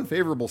not an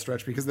unfavorable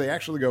stretch because they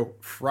actually go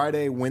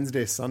Friday,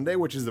 Wednesday, Sunday,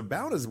 which is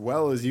about as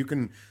well as you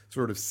can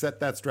sort of set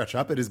that stretch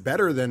up. It is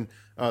better than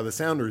the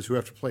Sounders, who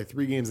have to play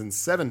 3 games in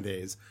 7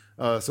 days.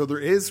 So there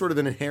is sort of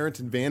an inherent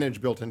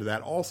advantage built into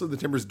that. Also, the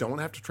Timbers don't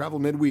have to travel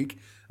midweek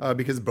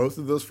because both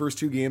of those first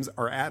 2 games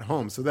are at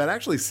home. So that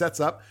actually sets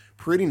up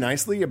pretty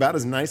nicely, about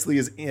as nicely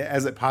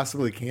as it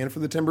possibly can for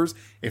the Timbers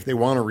if they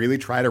want to really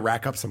try to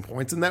rack up some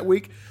points in that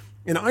week.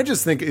 And I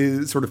just think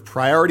is sort of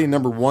priority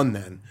number 1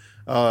 then.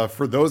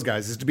 For those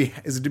guys is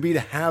to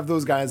have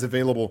those guys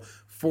available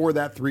for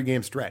that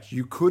 3-game stretch.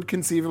 You could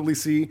conceivably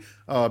see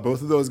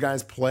both of those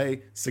guys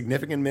play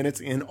significant minutes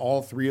in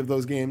all 3 of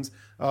those games.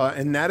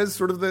 And that is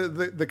sort of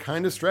the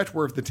kind of stretch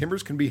where if the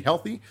Timbers can be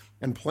healthy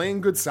and playing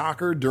good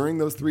soccer during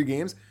those 3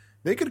 games,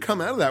 they could come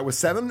out of that with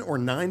 7 or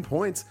 9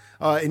 points.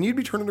 And you'd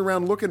be turning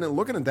around looking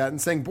at that and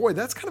saying, boy,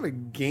 that's kind of a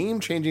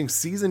game-changing,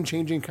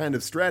 season-changing kind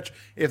of stretch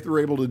if they're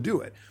able to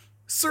do it.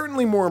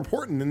 Certainly more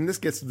important, and this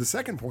gets to the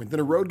second point, than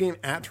a road game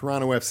at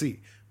Toronto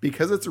FC.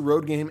 because it's a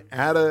road game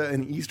at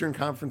an Eastern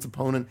Conference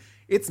opponent.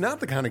 It's not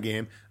the kind of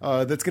game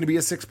that's going to be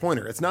a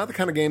 6-pointer. It's not the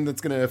kind of game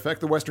that's going to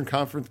affect the Western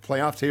Conference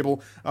playoff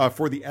table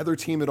for the other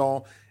team at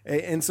all.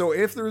 And so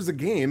if there's a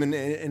game,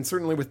 and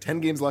certainly with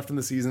 10 games left in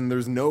the season,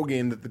 there's no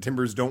game that the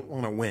Timbers don't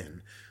want to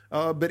win.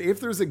 But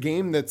if there's a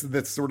game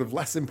that's sort of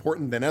less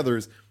important than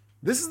others,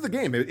 this is the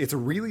game. It's a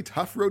really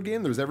tough road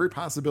game. There's every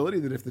possibility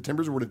that if the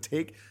Timbers were to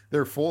take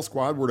their full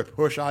squad, were to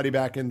push Adi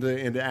back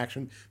into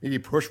action, maybe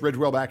push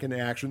Ridgewell back into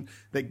action,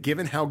 that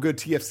given how good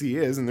TFC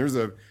is, and there's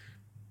a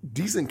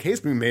decent case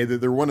being made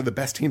that they're one of the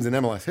best teams in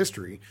MLS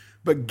history,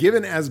 but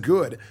given as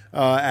good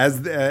as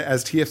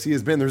TFC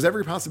has been, there's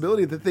every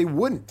possibility that they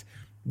wouldn't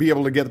be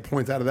able to get the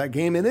points out of that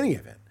game in any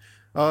event.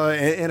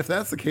 And if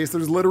that's the case,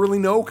 there's literally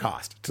no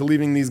cost to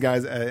leaving these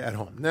guys at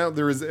home. Now,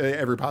 there is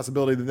every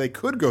possibility that they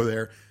could go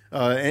there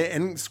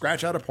and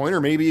scratch out a point,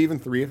 or maybe even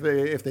 3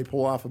 if they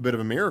pull off a bit of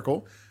a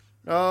miracle.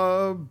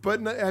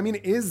 But I mean,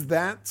 is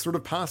that sort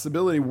of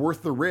possibility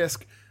worth the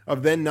risk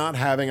of then not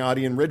having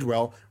Adi and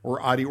Ridgewell,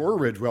 or Adi or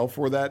Ridgewell,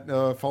 for that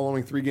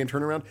following 3-game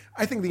turnaround?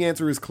 I think the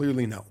answer is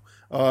clearly no.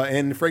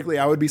 And frankly,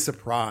 I would be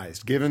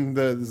surprised, given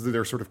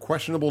their sort of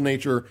questionable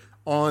nature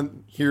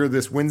on here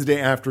this Wednesday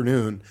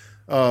afternoon.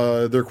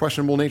 Their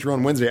questionable nature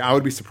on Wednesday, I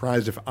would be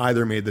surprised if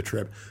either made the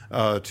trip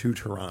to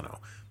Toronto.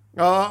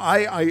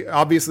 I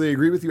obviously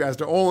agree with you as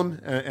to Olin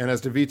and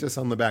as to Vitas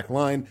on the back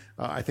line.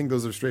 I think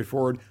those are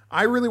straightforward.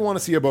 I really want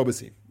to see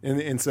Ebobisse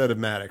instead of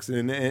Maddox.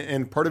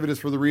 And part of it is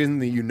for the reason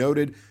that you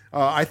noted.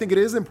 I think it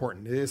is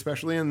important,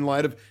 especially in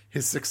light of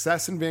his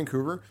success in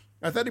Vancouver.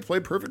 I thought he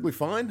played perfectly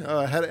fine,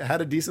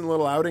 had a decent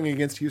little outing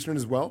against Houston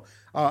as well.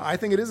 I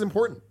think it is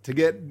important to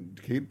get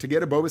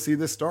Ebobisse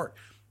this start.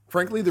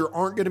 Frankly, there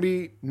aren't going to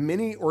be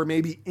many or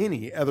maybe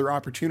any other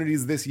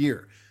opportunities this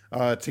year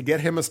to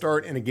get him a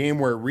start in a game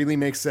where it really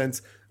makes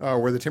sense,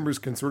 where the Timbers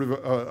can sort of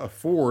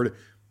afford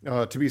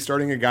to be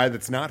starting a guy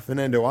that's not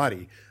Fernando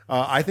Adi.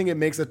 I think it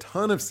makes a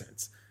ton of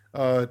sense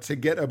to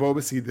get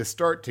Ebobisse this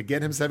start, to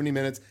get him 70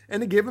 minutes,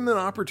 and to give him an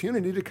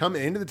opportunity to come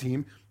into the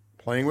team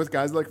playing with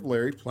guys like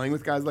Valeri, playing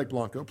with guys like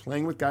Blanco,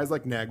 playing with guys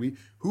like Nagbe,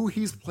 who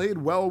he's played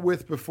well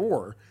with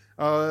before,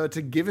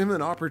 to give him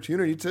an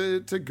opportunity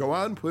to go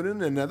out and put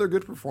in another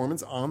good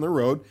performance on the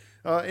road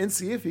and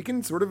see if he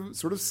can sort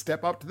of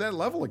step up to that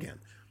level again.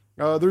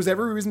 There's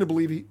every reason to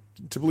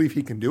believe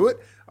he can do it.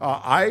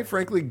 I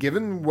frankly,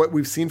 given what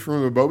we've seen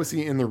from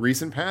Ebobisse in the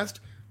recent past,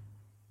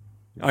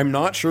 I'm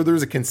not sure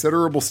there's a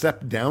considerable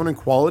step down in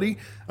quality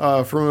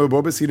from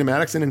Ebobisse to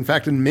Maddox. And in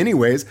fact, in many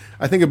ways,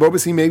 I think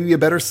Ebobisse may be a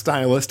better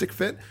stylistic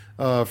fit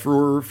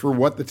for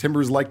what the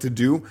Timbers like to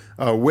do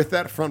with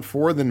that front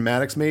four than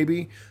Maddox may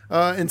be.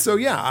 And so,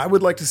 yeah, I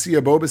would like to see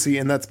Ebobisse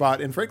in that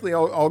spot. And frankly,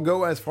 I'll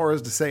go as far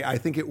as to say I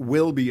think it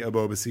will be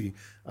Ebobisse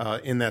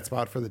in that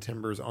spot for the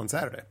Timbers on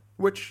Saturday,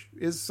 which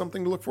is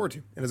something to look forward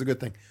to and is a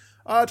good thing.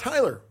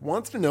 Tyler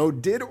wants to know,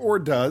 did or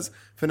does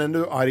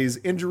Fernando Adi's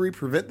injury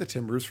prevent the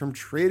Timbers from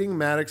trading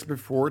Maddox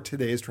before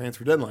today's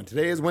transfer deadline?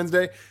 Today is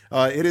Wednesday.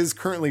 It is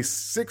currently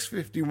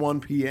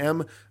 6:51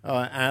 p.m.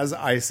 As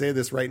I say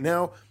this right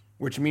now,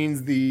 which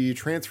means the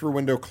transfer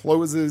window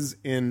closes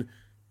in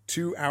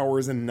 2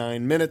 hours and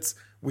 9 minutes.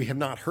 We have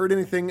not heard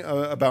anything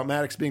about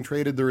Maddox being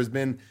traded. There has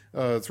been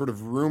sort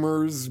of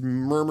murmurs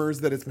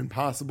that it's been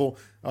possible,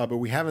 but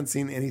we haven't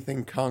seen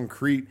anything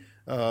concrete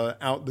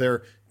out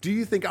there. Do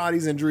you think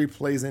Adi's injury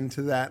plays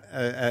into that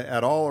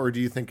at all, or do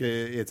you think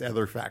it's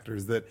other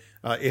factors that,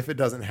 if it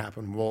doesn't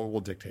happen,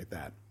 will dictate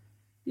that?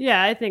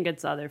 Yeah, I think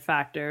it's other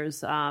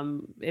factors.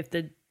 If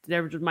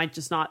there might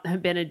just not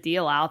have been a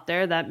deal out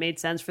there that made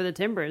sense for the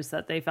Timbers,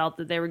 that they felt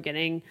that they were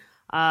getting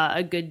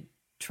a good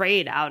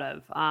trade out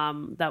of,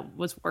 that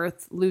was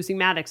worth losing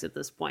Maddox at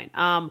this point.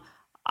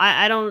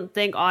 I don't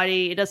think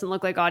it doesn't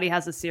look like Adi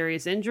has a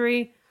serious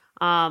injury.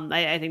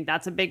 I think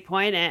that's a big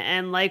point.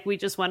 And like we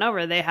just went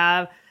over, they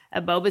have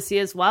Ebobisse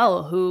as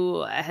well,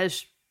 who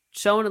has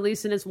shown, at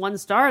least in his one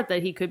start,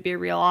 that he could be a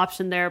real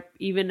option there,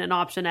 even an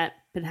option at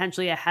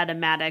potentially ahead of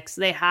Maddox.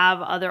 They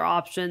have other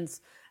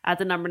options at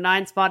the number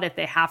 9 spot if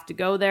they have to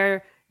go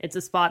there. It's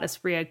a spot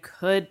Asprilla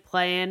could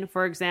play in,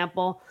 for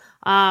example.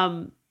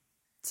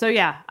 So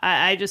yeah,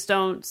 I just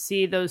don't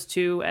see those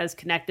two as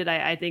connected.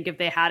 I think if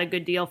they had a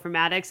good deal for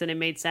Maddox and it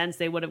made sense,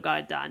 they would have got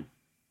it done.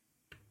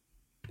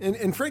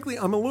 And frankly,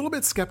 I'm a little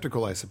bit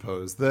skeptical, I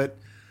suppose, that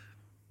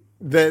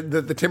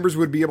the Timbers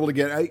would be able to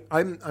get.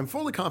 I'm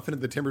fully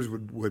confident the Timbers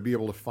would be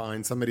able to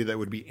find somebody that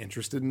would be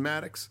interested in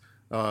Maddox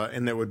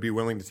and that would be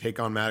willing to take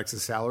on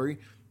Maddox's salary.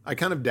 I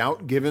kind of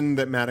doubt, given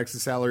that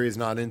Maddox's salary is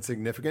not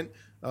insignificant,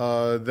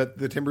 that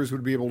the Timbers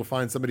would be able to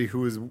find somebody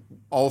who is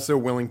also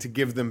willing to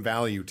give them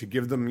value, to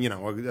give them,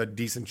 a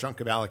decent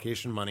chunk of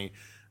allocation money,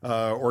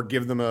 or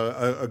give them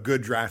a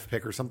good draft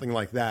pick or something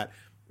like that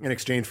in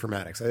exchange for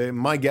Maddox.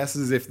 My guess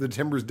is if the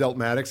Timbers dealt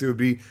Maddox, it would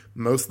be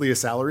mostly a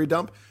salary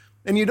dump.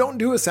 And you don't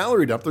do a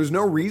salary dump. There's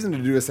no reason to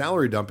do a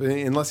salary dump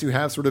unless you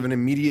have sort of an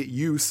immediate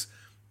use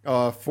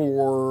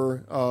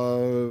for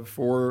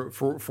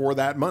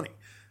that money.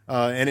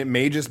 And it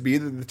may just be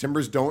that the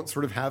Timbers don't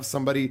sort of have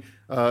somebody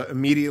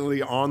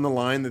immediately on the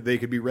line that they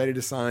could be ready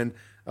to sign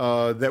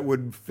that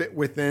would fit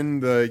within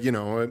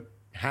the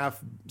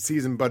half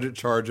season budget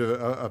charge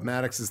of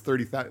Maddox's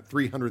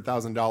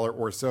 $300,000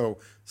 or so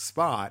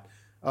spot,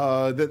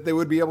 that they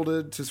would be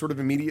able to sort of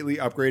immediately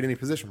upgrade any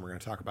position. We're going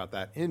to talk about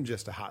that in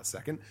just a hot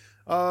second.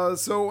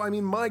 So, I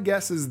mean, my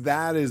guess is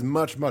that is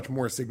much, much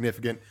more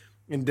significant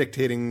in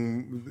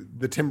dictating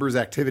the Timbers'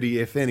 activity,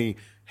 if any,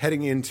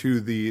 heading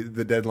into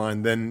the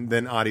deadline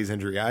than Adi's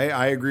injury.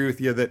 I agree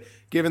with you that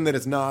given that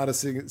it's not a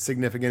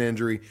significant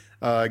injury,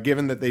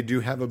 given that they do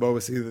have a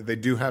Boasi, that they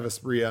do have a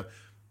Spria,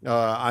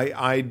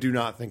 I do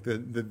not think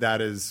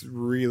that is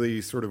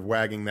really sort of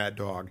wagging that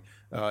dog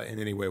in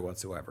any way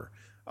whatsoever.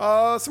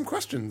 Some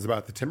questions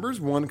about the Timbers.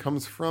 One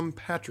comes from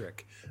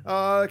Patrick.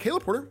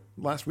 Caleb Porter,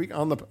 last week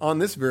on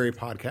this very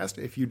podcast,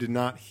 if you did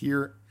not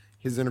hear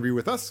his interview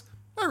with us,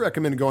 I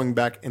recommend going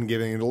back and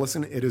giving it a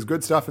listen. It is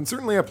good stuff and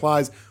certainly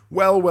applies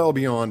well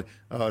beyond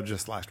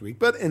just last week.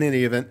 But in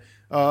any event,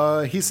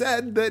 he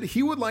said that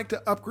he would like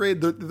to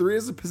upgrade. There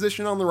is a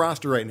position on the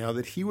roster right now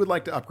that he would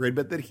like to upgrade,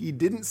 but that he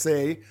didn't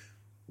say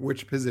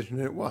which position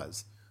it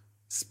was.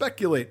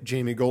 Speculate,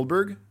 Jamie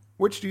Goldberg.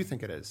 Which do you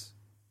think it is?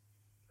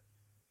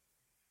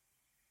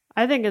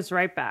 I think it's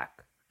right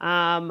back.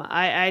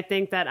 I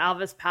think that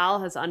Alvis Powell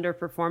has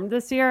underperformed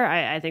this year.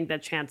 I think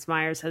that Chance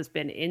Myers has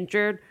been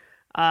injured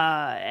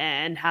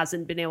and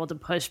hasn't been able to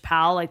push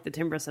Powell like the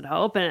Timbers had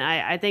hoped. And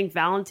I think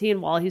Valentin,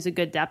 while he's a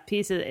good depth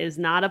piece, is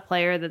not a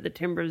player that the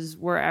Timbers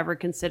were ever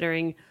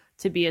considering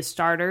to be a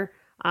starter.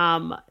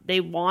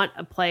 They want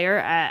a player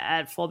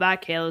at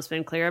fullback. Caleb's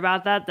been clear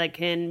about that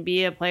can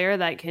be a player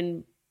that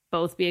can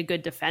both be a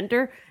good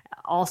defender,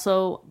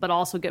 but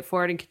also get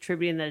forward and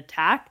contribute in the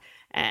attack.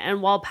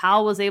 And while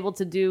Powell was able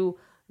to do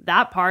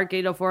that part,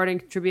 go forward and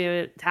contribute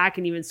in attack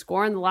and even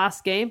score in the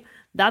last game,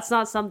 that's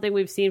not something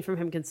we've seen from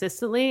him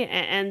consistently.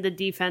 And the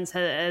defense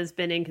has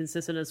been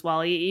inconsistent as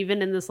well.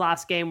 Even in this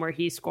last game where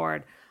he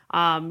scored,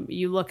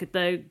 you look at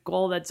the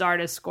goal that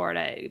Zardes scored.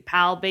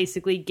 Powell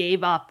basically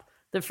gave up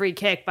the free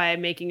kick by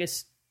making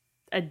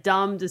a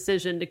dumb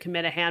decision to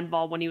commit a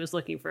handball when he was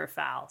looking for a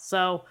foul.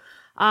 So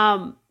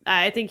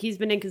I think he's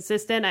been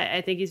inconsistent.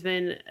 I think he's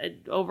been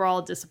an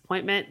overall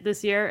disappointment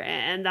this year.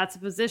 And that's a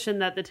position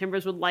that the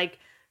Timbers would like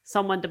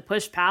someone to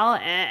push Powell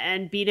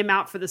and beat him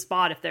out for the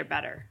spot if they're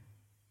better.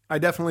 I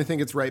definitely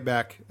think it's right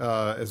back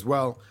as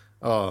well.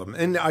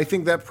 And I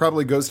think that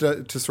probably goes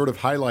to sort of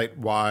highlight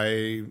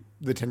why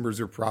the Timbers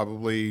are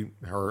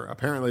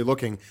apparently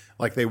looking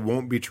like they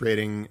won't be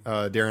trading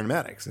Darren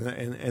Maddox.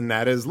 And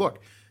that is,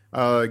 look,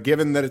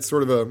 given that it's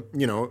sort of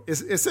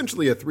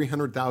essentially a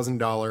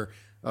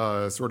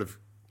 $300,000 sort of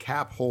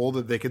cap hole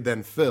that they could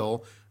then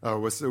fill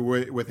with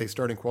a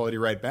starting quality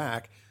right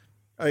back.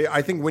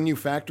 I think when you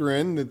factor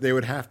in that they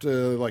would have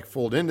to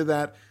fold into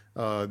that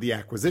the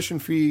acquisition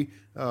fee,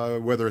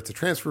 whether it's a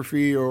transfer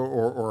fee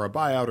or a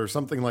buyout or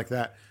something like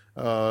that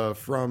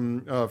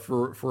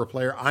for a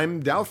player,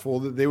 I'm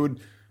doubtful that they would,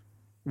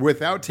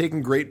 without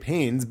taking great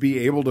pains, be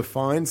able to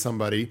find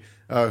somebody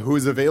who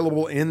is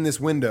available in this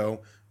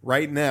window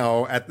right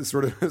now at the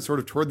sort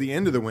of toward the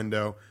end of the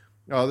window,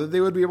 that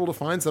they would be able to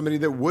find somebody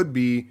that would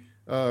be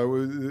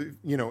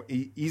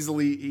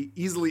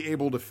easily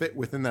able to fit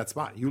within that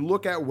spot. You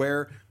look at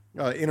where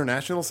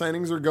international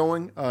signings are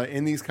going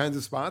in these kinds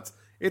of spots.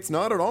 It's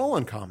not at all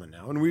uncommon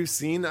now. And we've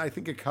seen, I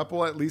think, a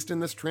couple, at least in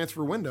this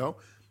transfer window,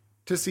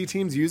 to see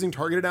teams using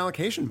targeted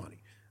allocation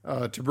money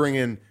to bring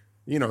in,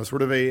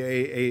 sort of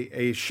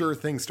a sure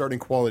thing starting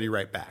quality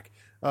right back.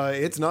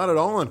 It's not at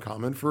all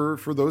uncommon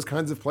for those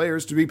kinds of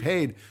players to be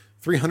paid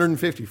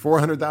 $350,000,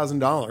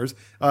 $400,000,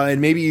 and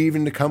maybe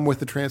even to come with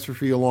the transfer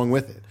fee along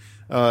with it.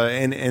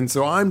 And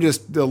so I'm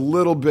just a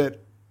little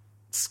bit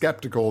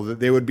skeptical that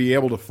they would be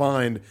able to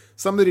find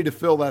somebody to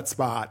fill that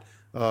spot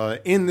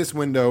in this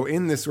window,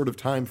 in this sort of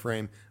time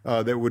frame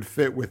that would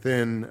fit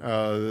within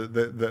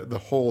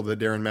the hole that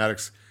Darren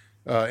Maddox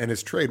and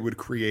his trade would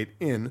create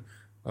in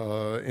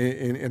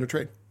a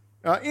trade.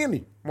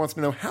 Andy wants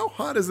to know, how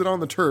hot is it on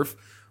the turf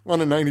on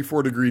a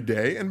 94-degree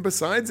day? And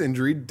besides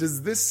injury,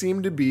 does this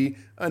seem to be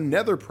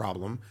another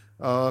problem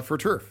for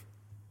turf?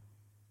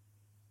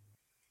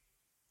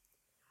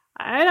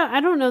 I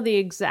don't know the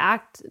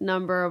exact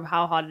number of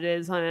how hot it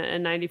is on a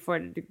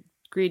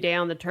 94-degree day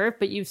on the turf,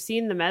 but you've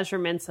seen the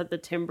measurements that the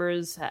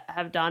Timbers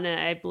have done, and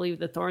I believe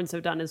the Thorns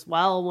have done as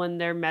well when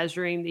they're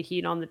measuring the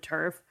heat on the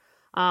turf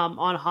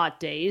on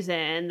hot days,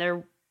 and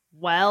they're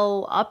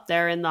well up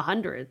there in the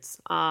hundreds.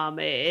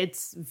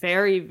 It's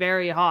very,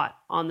 very hot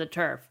on the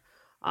turf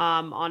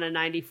on a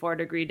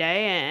 94-degree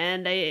day,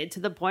 and to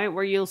the point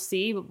where you'll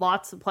see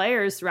lots of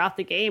players throughout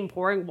the game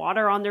pouring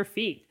water on their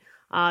feet.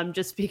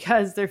 Just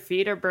because their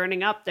feet are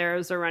burning up there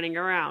as they're running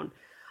around.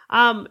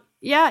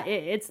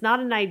 It's not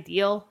an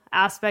ideal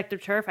aspect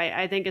of turf.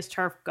 I think as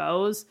turf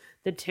goes,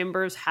 the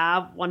Timbers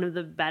have one of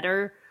the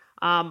better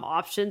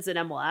options in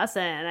MLS,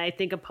 and I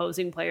think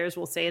opposing players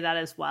will say that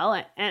as well.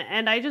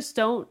 And I just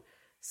don't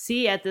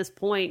see at this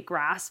point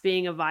grass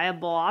being a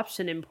viable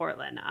option in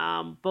Portland,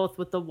 both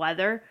with the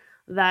weather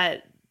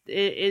that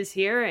is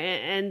here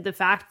and the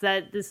fact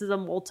that this is a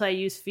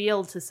multi-use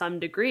field to some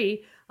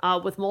degree.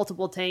 with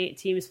multiple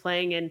teams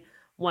playing in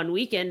one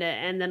weekend,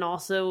 and then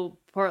also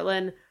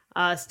Portland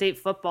State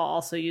football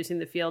also using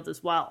the field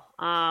as well.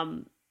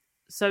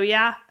 So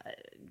yeah,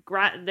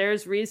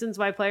 there's reasons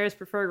why players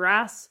prefer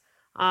grass.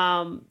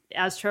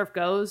 As turf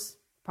goes,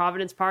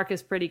 Providence Park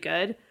is pretty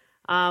good.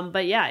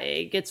 But yeah,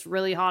 it gets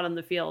really hot on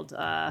the field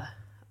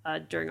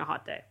during a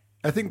hot day.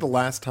 I think the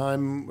last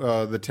time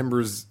the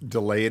Timbers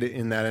delayed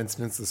in that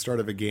instance the start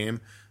of a game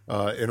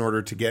in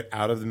order to get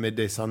out of the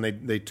midday sun,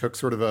 they took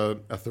sort of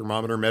a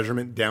thermometer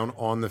measurement down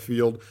on the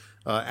field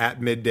at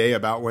midday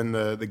about when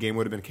the game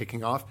would have been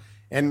kicking off.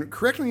 And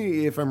correct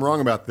me if I'm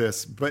wrong about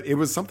this, but it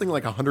was something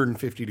like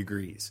 150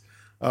 degrees,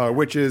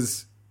 which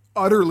is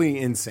utterly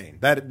insane.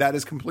 That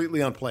is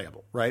completely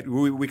unplayable, right?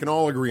 We can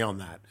all agree on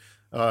that.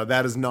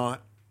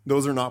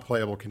 Those are not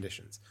playable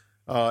conditions.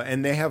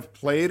 And they have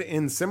played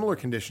in similar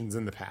conditions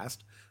in the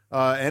past.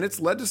 And it's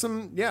led to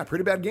some,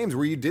 pretty bad games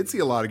where you did see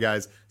a lot of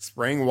guys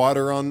spraying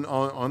water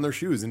on their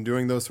shoes and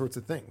doing those sorts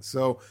of things.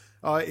 So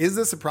is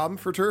this a problem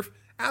for turf?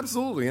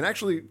 Absolutely. And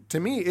actually, to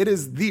me, it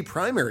is the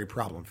primary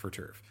problem for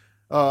turf.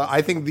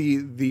 I think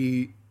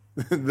the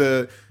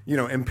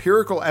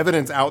empirical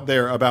evidence out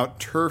there about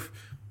turf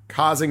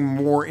causing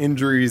more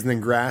injuries than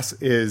grass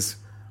is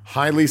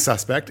highly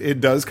suspect.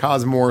 It does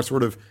cause more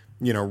sort of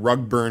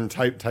rug burn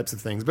types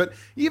of things, but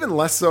even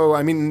less so.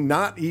 I mean,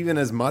 not even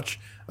as much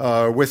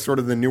with sort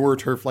of the newer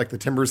turf like the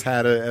Timbers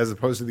had, as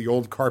opposed to the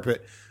old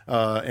carpet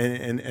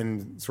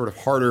and sort of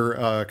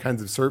harder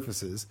kinds of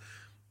surfaces.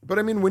 But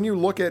I mean, when you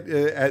look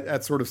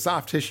at sort of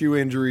soft tissue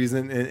injuries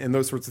and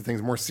those sorts of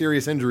things, more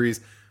serious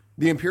injuries,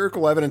 the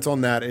empirical evidence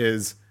on that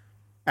is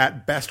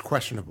at best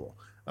questionable.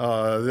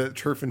 That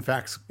turf, in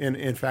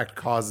fact,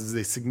 causes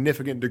a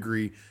significant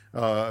degree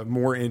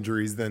more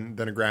injuries than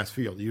a grass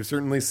field. You've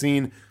certainly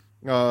seen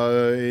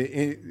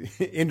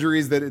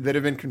injuries that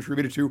have been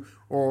contributed to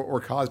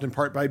or caused in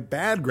part by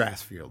bad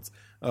grass fields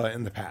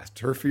in the past.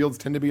 Turf fields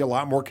tend to be a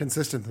lot more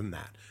consistent than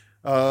that.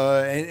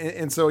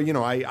 And so,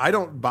 I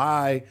don't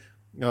buy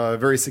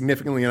very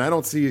significantly, and I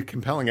don't see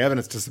compelling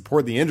evidence to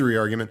support the injury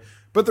argument,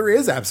 but there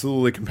is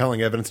absolutely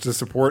compelling evidence to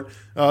support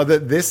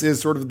that this is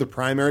sort of the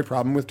primary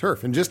problem with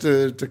turf. And just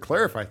to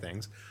clarify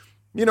things,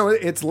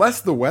 it's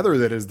less the weather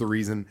that is the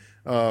reason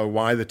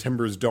why the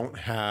Timbers don't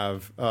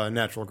have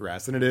natural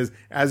grass. And it is,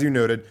 as you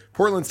noted,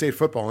 Portland State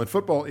football. And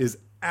football is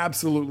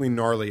absolutely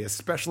gnarly,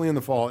 especially in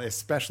the fall,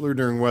 especially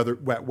during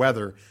wet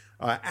weather,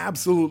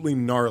 absolutely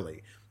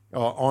gnarly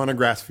on a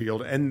grass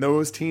field. And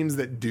those teams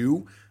that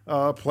do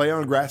play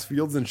on grass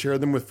fields and share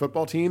them with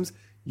football teams,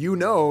 you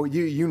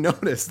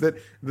notice that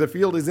the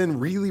field is in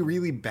really,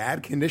 really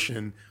bad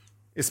condition,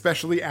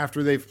 especially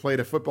after they've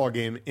played a football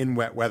game in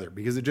wet weather,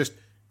 because it just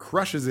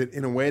crushes it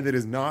in a way that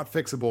is not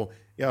fixable,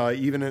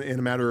 even in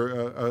a matter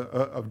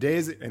of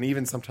days and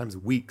even sometimes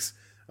weeks.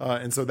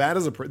 And so that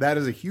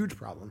is a huge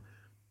problem.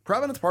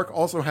 Providence Park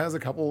also has a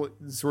couple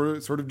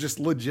sort of just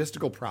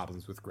logistical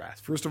problems with grass.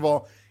 First of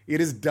all,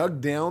 it is dug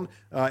down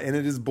and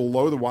it is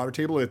below the water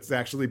table. It's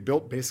actually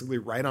built basically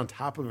right on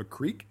top of a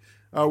creek,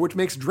 which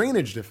makes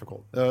drainage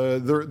difficult.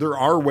 There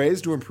are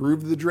ways to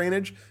improve the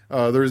drainage.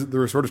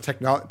 There are sort of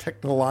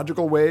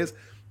technological ways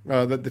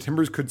that the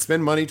Timbers could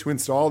spend money to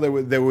install that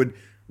would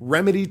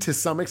remedy to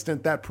some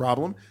extent that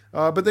problem,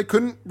 but they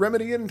couldn't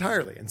remedy it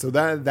entirely. And so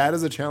that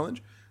is a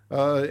challenge.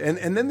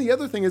 And then the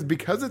other thing is,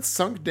 because it's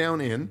sunk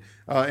down in,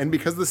 and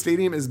because the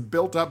stadium is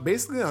built up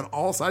basically on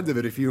all sides of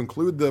it, if you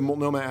include the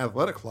Multnomah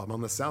Athletic Club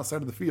on the south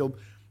side of the field,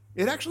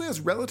 it actually has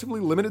relatively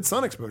limited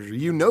sun exposure.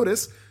 You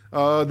notice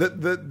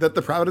that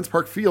the Providence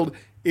Park field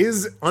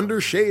is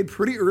under shade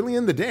pretty early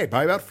in the day,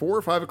 by about 4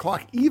 or 5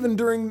 o'clock, even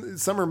during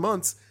summer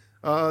months.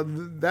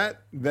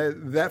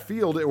 That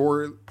field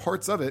or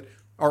parts of it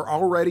are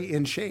already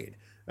in shade.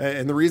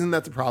 And the reason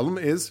that's a problem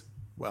is,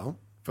 well,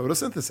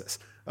 photosynthesis.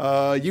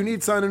 You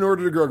need sun in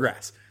order to grow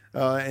grass.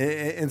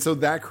 And so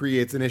that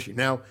creates an issue.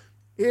 Now,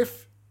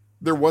 if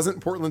there wasn't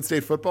Portland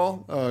State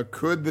football,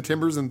 could the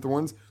Timbers and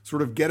Thorns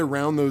sort of get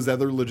around those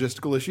other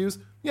logistical issues?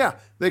 Yeah,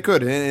 they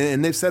could.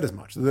 And they've said as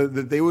much,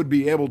 that they would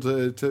be able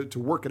to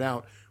work it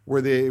out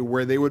where they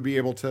would be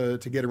able to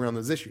get around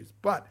those issues.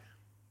 But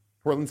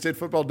Portland State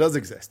football does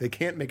exist. They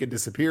can't make it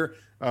disappear.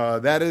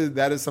 That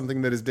is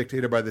something that is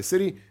dictated by the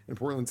city and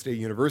Portland State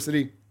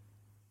University.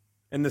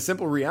 And the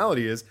simple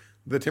reality is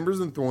the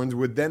Timbers and Thorns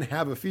would then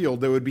have a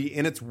field that would be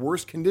in its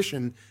worst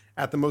condition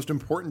at the most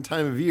important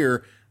time of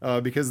year,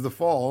 because the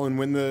fall and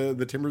when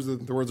the Timbers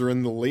and Thorns are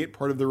in the late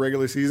part of the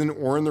regular season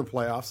or in their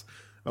playoffs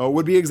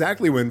would be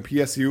exactly when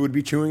PSU would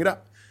be chewing it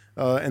up.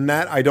 And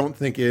that, I don't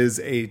think, is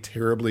a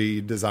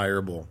terribly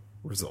desirable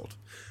result.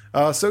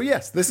 So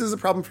yes, this is a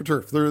problem for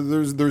turf.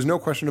 There's no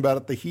question about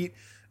it. The heat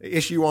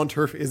issue on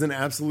turf is an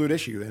absolute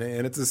issue,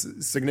 and it's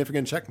a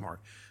significant check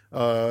mark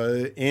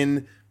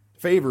in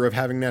favor of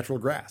having natural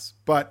grass.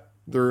 But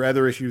there are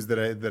other issues that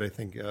I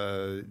think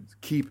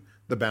keep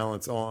the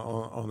balance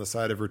on the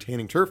side of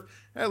retaining turf,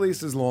 at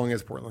least as long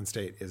as Portland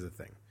State is a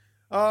thing.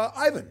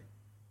 Ivan,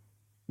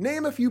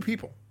 name a few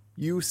people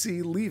you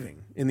see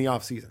leaving in the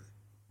offseason.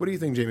 What do you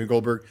think, Jamie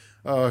Goldberg?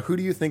 Who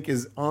do you think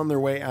is on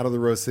their way out of the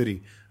Rose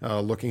City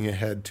looking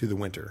ahead to the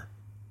winter?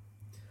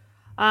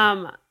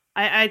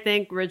 I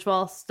think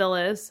Ridgewell still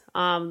is.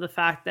 The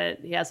fact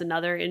that he has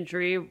another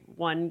injury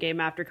one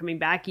game after coming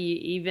back,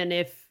 even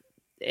if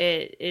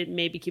it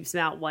maybe keeps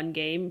him out one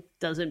game,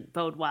 doesn't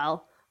bode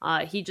well.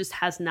 He just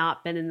has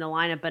not been in the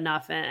lineup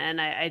enough,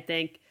 and I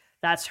think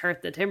that's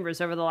hurt the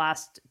Timbers over the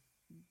last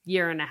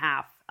year and a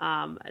half.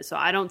 So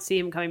I don't see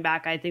him coming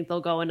back. I think they'll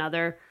go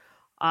another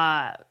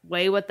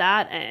way with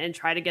that and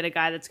try to get a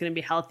guy that's going to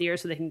be healthier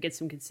so they can get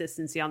some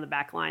consistency on the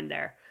back line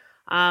there.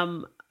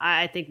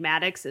 I think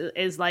Maddox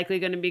is likely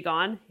going to be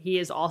gone. He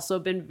has also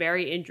been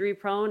very injury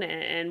prone.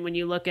 And when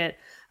you look at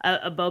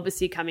a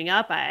Bobacy coming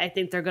up, I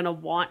think they're going to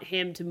want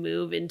him to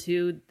move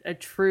into a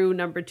true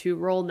number 2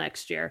 role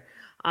next year.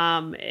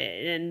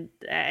 And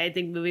I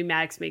think moving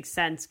Maddox makes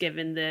sense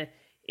given the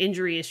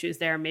injury issues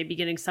there. Maybe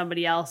getting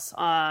somebody else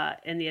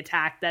in the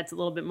attack that's a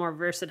little bit more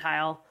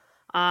versatile,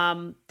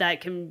 that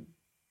can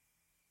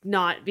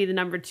not be the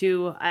number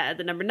 2 at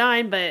the number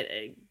 9, but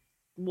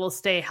will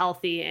stay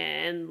healthy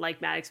and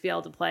like Maddox be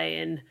able to play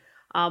in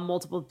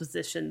multiple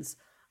positions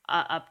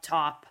up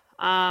top.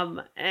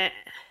 And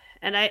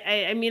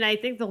I mean, I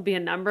think there'll be a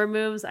number of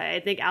moves. I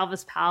think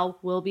Alvis Powell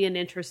will be an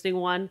interesting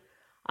one.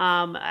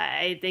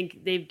 I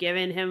think they've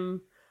given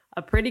him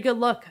a pretty good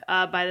look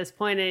by this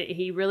point.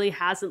 He really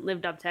hasn't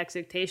lived up to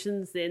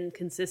expectations. The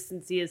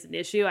inconsistency is an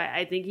issue.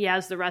 I think he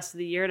has the rest of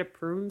the year to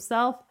prove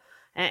himself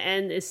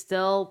and is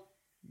still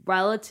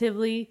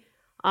relatively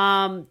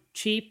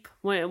cheap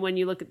when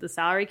you look at the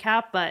salary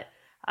cap. But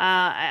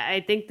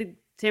I think the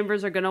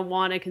Timbers are going to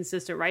want a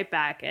consistent right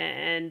back.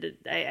 And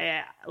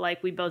I,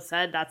 like we both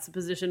said, that's the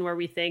position where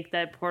we think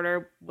that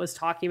Porter was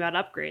talking about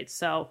upgrades.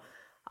 So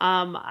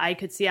I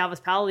could see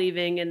Alvis Powell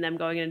leaving and them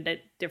going in a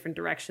different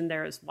direction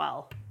there as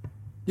well.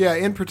 Yeah,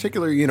 in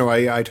particular,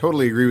 I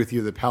totally agree with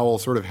you that Powell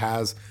sort of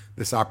has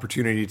this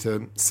opportunity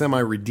to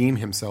semi-redeem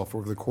himself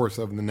over the course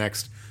of the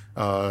next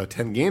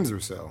 10 games or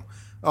so.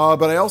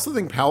 But I also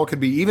think Powell could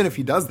be, even if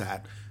he does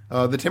that,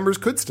 the Timbers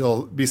could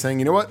still be saying,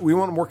 you know what, we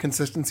want more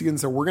consistency, and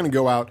so we're going to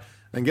go out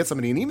and get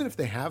somebody. And even if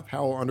they have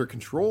Powell under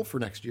control for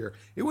next year,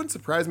 it wouldn't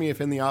surprise me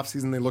if in the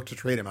offseason they look to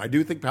trade him. I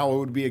do think Powell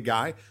would be a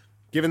guy,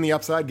 given the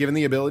upside, given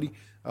the ability,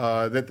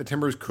 that the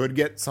Timbers could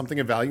get something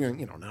of value,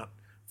 not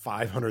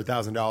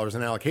 $500,000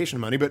 in allocation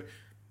money, but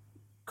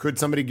could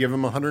somebody give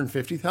him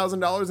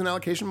 $150,000 in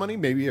allocation money?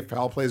 Maybe if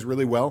Powell plays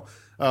really well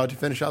to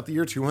finish out the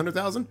year,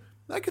 $200,000.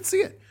 I could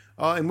see it.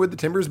 And would the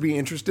Timbers be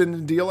interested in a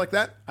deal like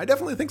that? I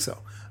definitely think so.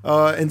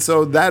 And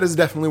so that is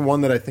definitely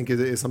one that I think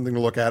is something to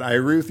look at. I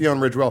agree with you on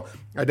Ridgewell.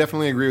 I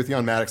definitely agree with you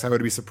on Maddox. I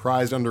would be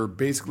surprised under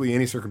basically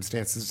any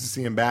circumstances to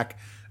see him back.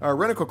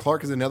 Renico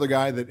Clark is another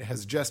guy that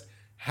has just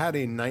had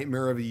a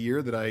nightmare of a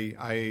year that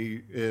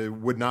I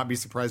would not be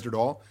surprised at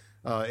all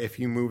if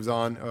he moves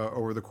on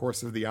over the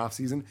course of the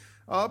offseason.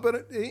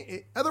 But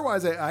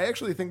otherwise, I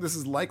actually think this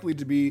is likely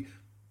to be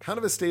kind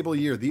of a stable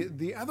year.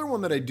 The other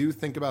one that I do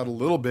think about a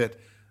little bit,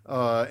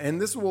 and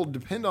this will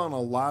depend on a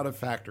lot of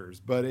factors,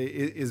 but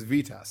it is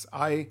Vytas.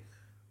 I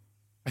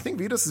think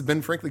Vytas has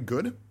been frankly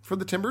good for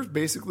the Timbers,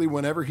 basically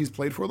whenever he's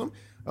played for them,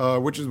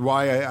 which is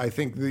why I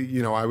think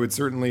I would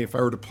certainly, if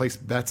I were to place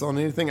bets on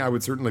anything, I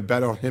would certainly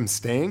bet on him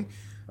staying.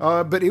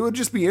 But it would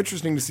just be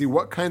interesting to see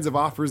what kinds of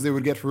offers they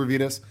would get for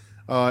Vytas,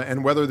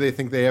 and whether they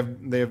think they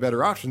have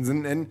better options.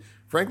 And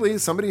frankly,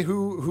 somebody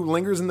who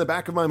lingers in the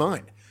back of my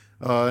mind,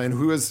 and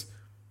who has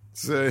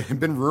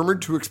been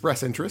rumored to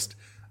express interest,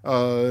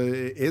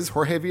 is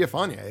Jorge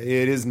Villafana.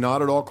 It is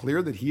not at all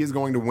clear that he is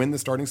going to win the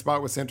starting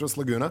spot with Santos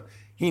Laguna.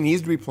 He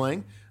needs to be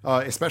playing,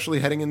 especially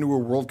heading into a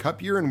World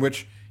Cup year in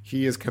which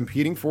he is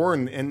competing for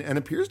and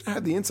appears to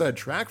have the inside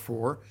track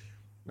for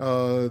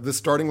the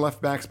starting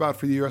left back spot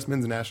for the U.S.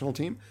 men's national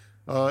team.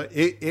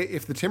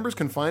 If the Timbers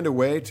can find a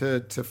way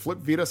to flip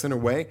Vytas in a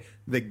way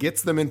that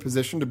gets them in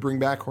position to bring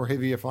back Jorge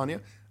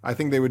Villafana, I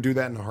think they would do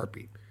that in a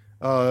heartbeat.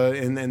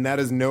 And that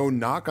is no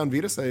knock on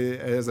Vytas.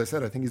 As I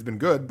said, I think he's been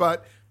good,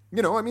 but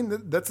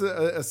that's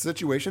a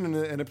situation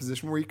and a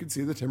position where you could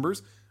see the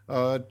Timbers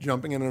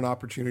jumping in an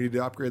opportunity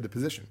to upgrade the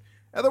position.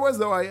 Otherwise,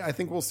 though, I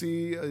think we'll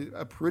see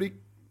a pretty,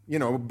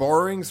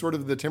 barring sort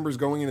of the Timbers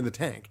going into the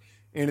tank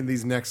in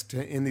these next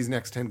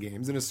 10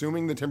 games, and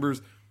assuming the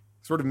Timbers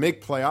sort of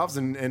make playoffs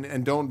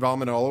and don't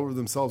vomit all over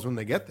themselves when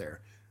they get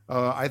there.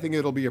 I think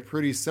it'll be a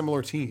pretty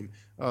similar team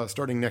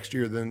starting next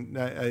year than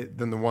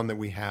the one that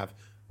we have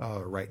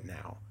right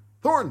now.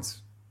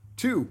 Thorns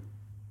 2-1.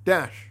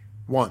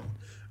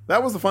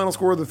 That was the final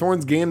score of the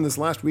Thorns game this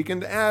last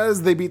weekend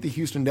as they beat the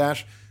Houston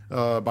Dash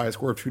by a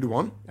score of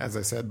 2-1, as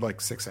I said like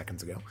 6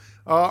 seconds ago.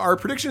 Our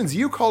predictions,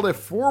 you called a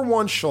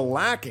 4-1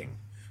 shellacking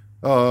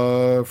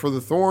for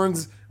the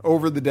Thorns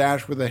over the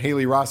Dash with a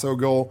Haley Rosso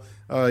goal.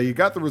 You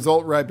got the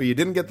result right, but you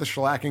didn't get the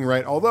shellacking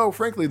right, although,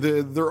 frankly,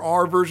 there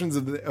are versions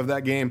of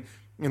that game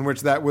in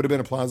which that would have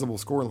been a plausible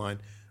scoreline.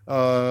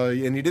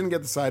 And you didn't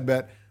get the side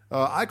bet.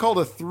 I called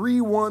a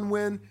 3-1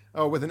 win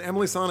with an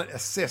Emily Sonnet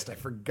assist. I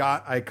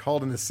forgot I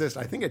called an assist.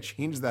 I think I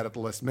changed that at the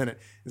last minute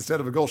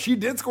instead of a goal. She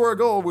did score a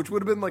goal, which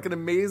would have been like an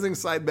amazing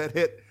side bet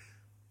hit.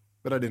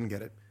 but I didn't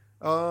get it.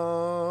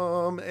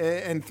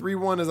 And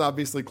 3-1 is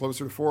obviously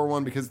closer to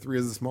 4-1 because 3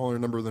 is a smaller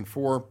number than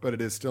 4, but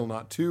it is still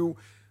not 2.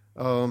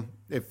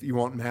 If you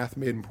want math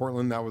made in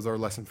Portland, that was our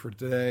lesson for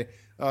today.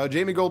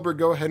 Jamie Goldberg,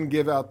 go ahead and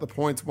give out the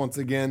points once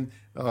again.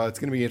 It's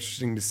going to be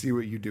interesting to see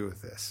what you do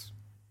with this.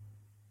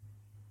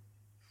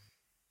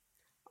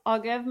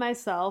 I'll give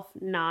myself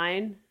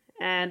 9,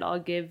 and I'll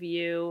give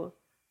you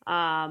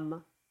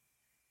 11.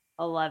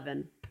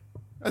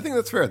 I think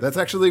that's fair. That's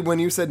actually, when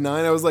you said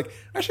 9, I was like,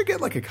 I should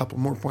get like a couple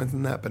more points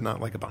than that, but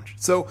not like a bunch.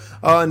 So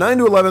 9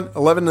 to 11,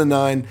 11 to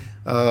 9,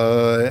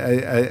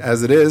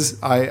 as it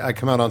is, I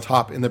come out on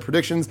top in the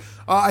predictions.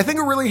 I think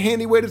a really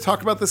handy way to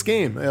talk about this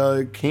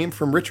game came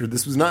from Richard.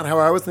 This was not how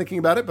I was thinking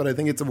about it, but I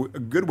think it's a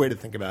good way to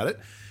think about it,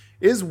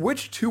 is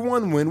which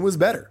 2-1 win was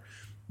better?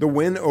 The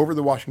win over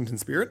the Washington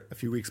Spirit a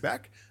few weeks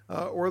back,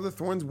 or the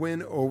Thorns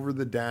win over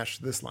the Dash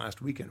this last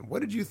weekend?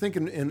 What did you think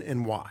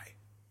and why?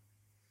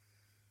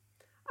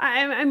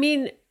 I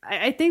mean,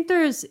 I think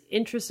there's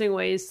interesting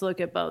ways to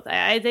look at both.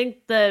 I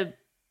think the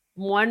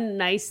one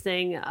nice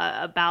thing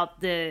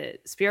about the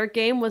Spirit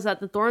game was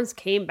that the Thorns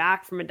came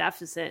back from a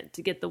deficit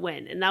to get the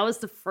win. And that was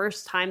the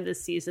first time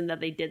this season that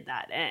they did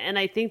that. And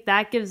I think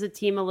that gives the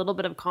team a little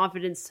bit of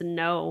confidence to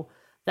know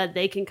that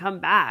they can come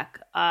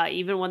back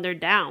even when they're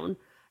down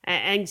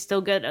and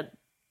still get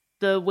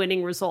the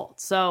winning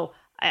result. So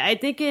I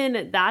think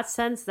in that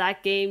sense,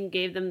 that game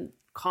gave them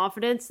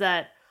confidence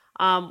that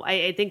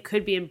I think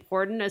could be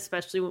important,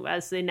 especially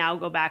as they now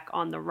go back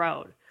on the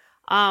road.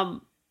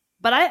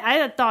 But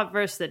I thought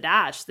versus the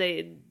Dash,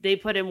 they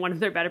put in one of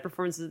their better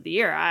performances of the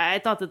year. I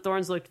thought the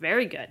Thorns looked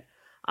very good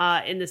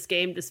in this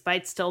game,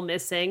 despite still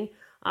missing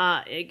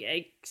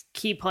a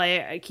key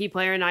player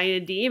in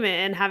Nia Nadim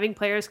and having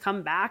players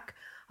come back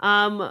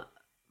from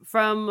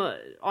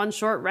on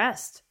short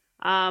rest.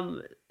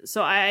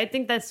 So I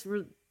think that's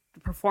the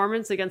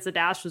performance against the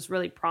Dash was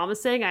really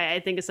promising. I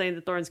think it's something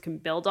the Thorns can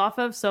build off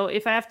of. So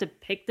if I have to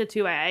pick the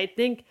two, I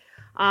think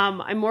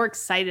I'm more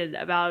excited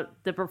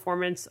about the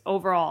performance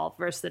overall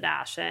versus the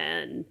Dash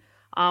and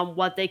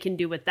what they can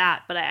do with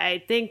that. But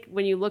I think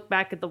when you look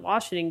back at the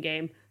Washington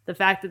game, the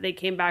fact that they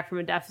came back from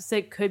a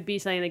deficit could be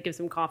something that gives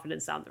them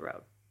confidence down the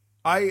road.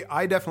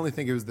 I definitely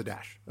think it was the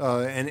Dash.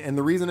 And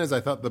the reason is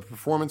I thought the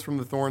performance from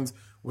the Thorns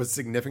was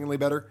significantly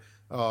better.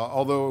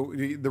 Although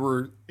there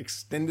were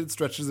extended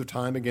stretches of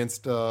time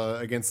against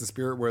the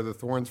Spirit where the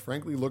Thorns,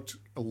 frankly, looked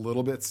a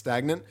little bit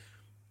stagnant.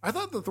 I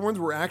thought the Thorns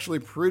were actually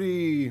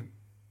pretty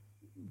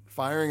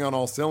firing on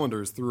all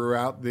cylinders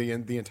throughout the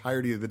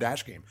entirety of the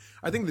Dash game.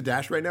 I think the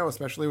Dash right now,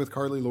 especially with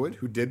Carly Lloyd,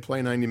 who did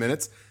play 90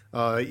 minutes,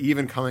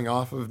 even coming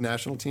off of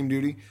national team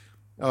duty,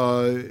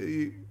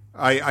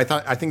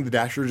 I think the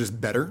Dash are just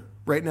better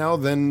right now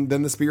than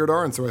the Spirit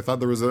are, and so I thought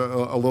there was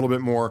a little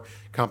bit more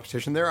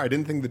competition there. I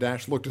didn't think the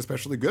Dash looked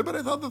especially good, but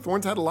I thought the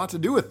Thorns had a lot to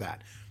do with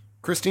that.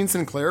 Christine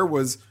Sinclair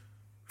was,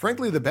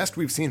 frankly, the best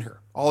we've seen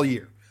her all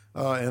year,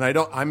 and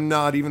I'm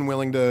not even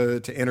willing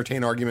to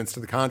entertain arguments to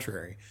the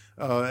contrary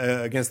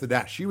against the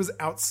Dash. She was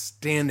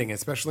outstanding,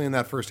 especially in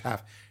that first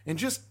half, and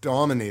just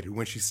dominated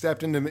when she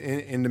stepped into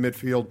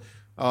midfield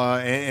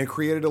and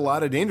created a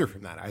lot of danger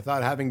from that. I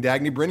thought having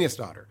Dagny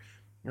Brynjestadter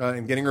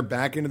and getting her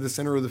back into the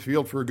center of the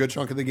field for a good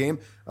chunk of the game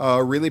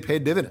really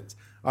paid dividends.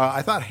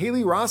 I thought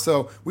Haley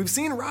Rosso, we've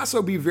seen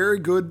Rosso be very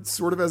good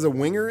sort of as a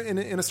winger in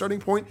a starting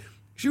point.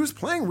 She was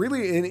playing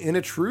really in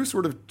a true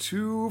sort of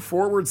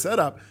 2-forward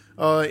setup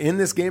in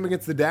this game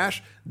against the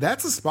Dash.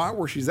 That's a spot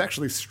where she's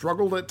actually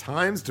struggled at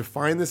times to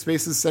find the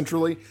spaces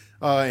centrally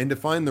and to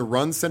find the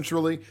runs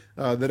centrally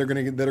that are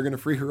going to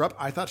free her up.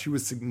 I thought she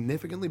was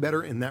significantly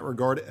better in that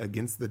regard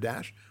against the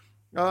Dash.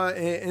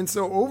 And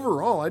so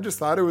overall, I just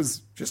thought it was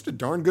just a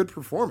darn good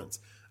performance.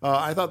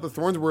 I thought the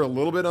Thorns were a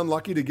little bit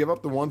unlucky to give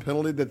up the one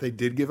penalty that they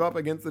did give up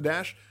against the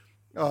Dash.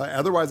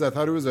 Otherwise, I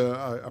thought it was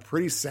a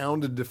pretty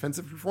sound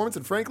defensive performance.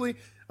 And frankly,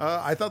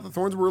 I thought the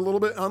Thorns were a little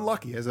bit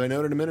unlucky, as I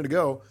noted a minute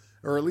ago,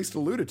 or at least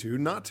alluded to,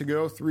 not to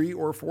go 3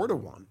 or 4 to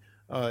 1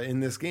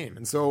 in this game.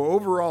 And so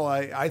overall,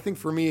 I think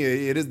for me,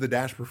 it is the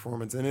Dash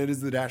performance, and it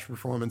is the Dash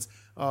performance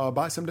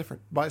by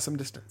some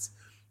distance.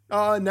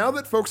 Now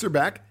that folks are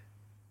back,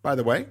 by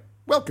the way,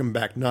 welcome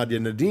back, Nadia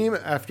Nadim,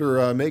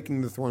 after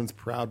making the Thorns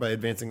proud by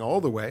advancing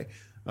all the way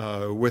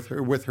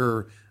with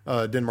her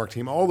Denmark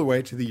team all the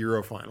way to the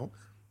Euro final.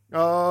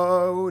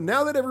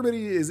 Now that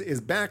everybody is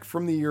back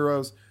from the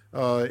Euros,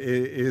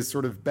 is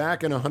sort of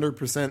back in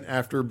 100%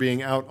 after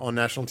being out on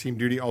national team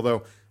duty,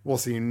 although we'll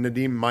see,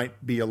 Nadim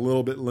might be a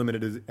little bit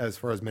limited as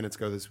far as minutes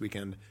go this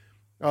weekend.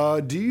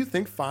 Do you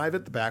think 5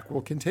 at the back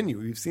will continue?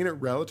 We've seen it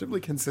relatively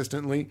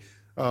consistently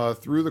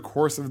through the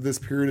course of this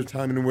period of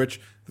time in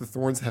which the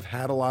Thorns have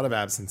had a lot of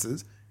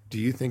absences. Do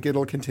you think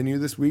it'll continue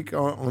this week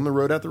on the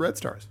road at the Red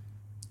Stars?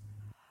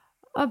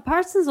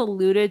 Parsons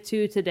alluded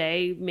to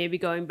today, maybe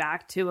going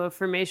back to a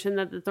formation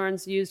that the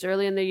Thorns used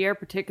early in the year,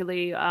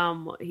 particularly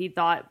he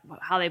thought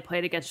how they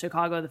played against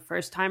Chicago the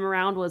first time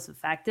around was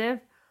effective,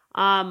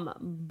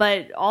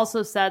 but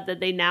also said that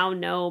they now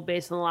know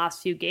based on the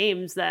last few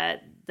games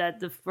that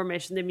the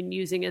formation they've been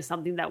using is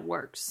something that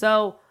works.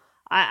 So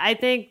I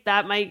think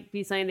that might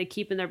be something to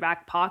keep in their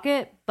back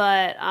pocket,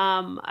 but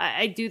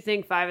I do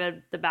think 5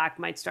 at the back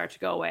might start to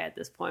go away at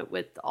this point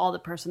with all the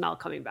personnel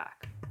coming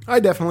back. I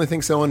definitely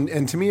think so.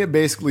 And to me, it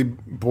basically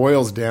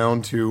boils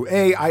down to,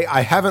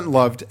 I haven't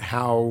loved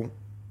how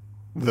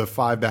the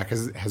 5 back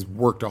has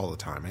worked all the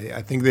time.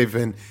 I think they've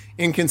been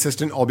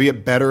inconsistent,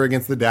 albeit better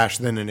against the dash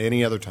than at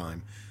any other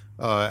time,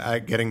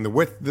 at getting the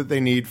width that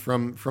they need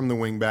from the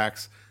wing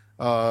backs.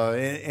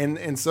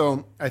 And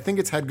so I think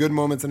it's had good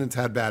moments and it's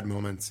had bad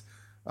moments.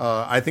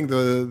 I think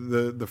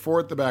the 4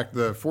 at the back,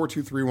 the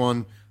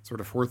 4-2-3-1 sort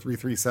of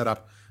 4-3-3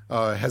 setup,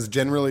 has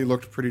generally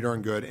looked pretty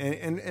darn good.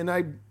 And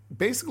I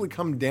basically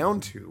come down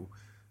to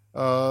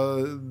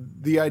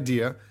the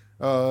idea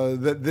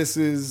that this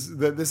is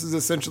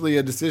essentially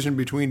a decision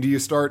between, do you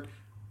start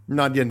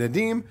Nadia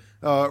Nadim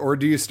or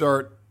do you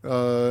start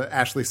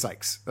Ashley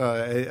Sykes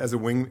as a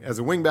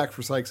wing back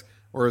for Sykes,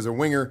 or as a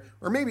winger,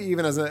 or maybe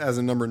even as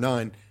a number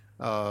 9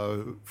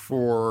 in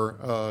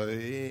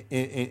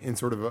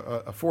sort of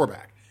a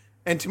 4-back.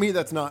 And to me,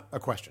 that's not a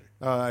question.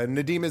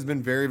 Nadim has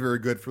been very, very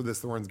good for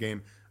this Thorns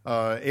game.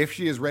 If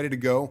she is ready to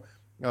go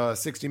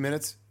 60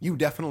 minutes, you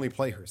definitely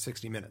play her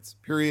 60 minutes.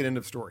 Period. End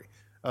of story.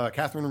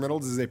 Catherine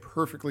Reynolds is a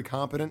perfectly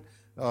competent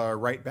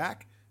right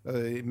back.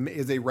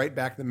 Is a right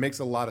back that makes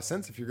a lot of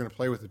sense if you're going to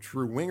play with a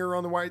true winger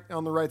on the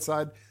right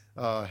side.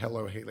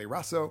 Hello, Haley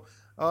Rasso.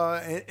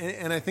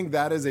 And I think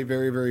that is a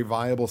very, very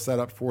viable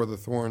setup for the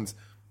Thorns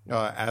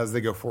as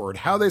they go forward.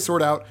 How they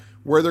sort out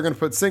where they're going to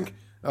put Sink,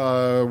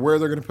 where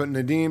they're going to put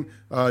Nadim.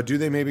 Do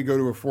they maybe go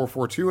to a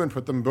 4-4-2 and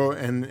put them both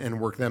and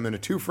work them in a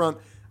 2 front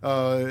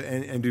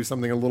and do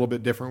something a little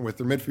bit different with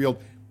their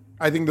midfield?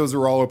 I think those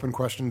are all open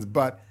questions,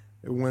 but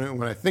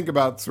when I think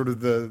about sort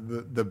of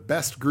the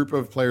best group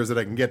of players that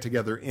I can get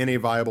together in a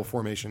viable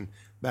formation,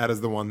 that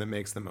is the one that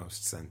makes the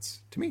most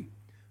sense to me.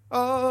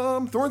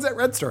 Thorns at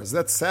Red Stars.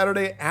 That's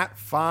Saturday at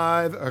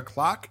 5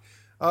 o'clock.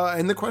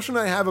 And the question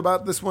I have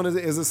about this one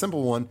is a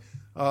simple one.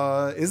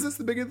 Is this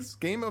the biggest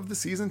game of the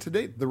season to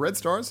date? The Red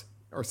Stars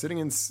are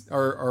sitting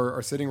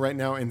are sitting right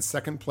now in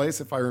second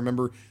place, if I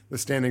remember the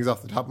standings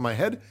off the top of my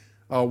head.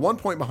 1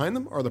 point behind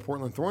them are the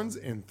Portland Thorns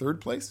in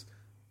third place.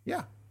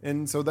 Yeah,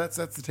 and so that's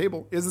the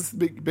table. Is this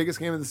the biggest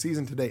game of the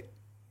season to date?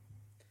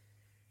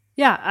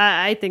 Yeah,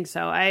 I think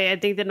so. I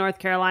think the North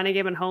Carolina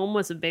game at home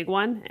was a big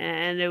one,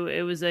 and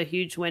it was a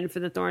huge win for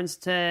the Thorns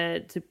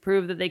to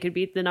prove that they could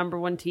beat the number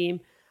 1 team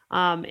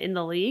in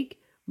the league.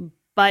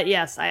 But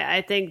yes,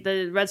 I think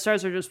the Red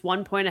Stars are just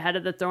 1 point ahead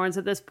of the Thorns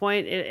at this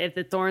point. If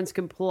the Thorns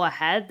can pull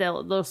ahead,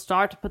 they'll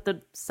start to put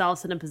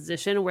themselves in a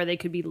position where they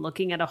could be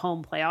looking at a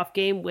home playoff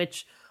game,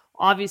 which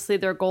obviously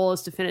their goal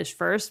is to finish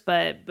first,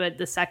 but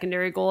the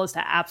secondary goal is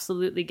to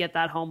absolutely get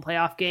that home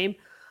playoff game.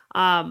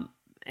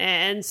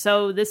 And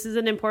so this is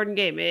an important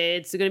game.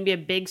 It's going to be a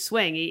big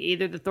swing.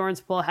 Either the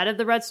Thorns pull ahead of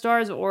the Red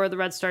Stars, or the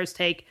Red Stars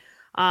take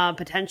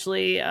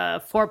potentially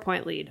a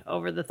 4-point lead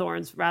over the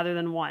Thorns rather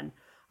than 1.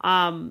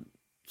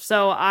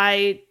 So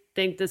I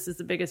think this is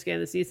the biggest game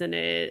of the season.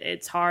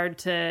 It's hard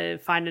to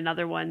find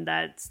another one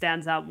that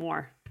stands out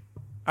more.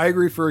 I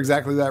agree for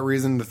exactly that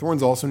reason. The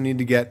Thorns also need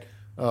to get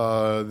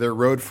their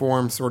road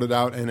form sorted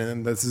out,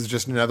 and this is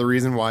just another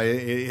reason why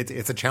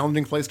it's a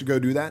challenging place to go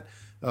do that,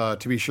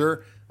 to be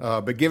sure.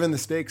 But given the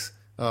stakes,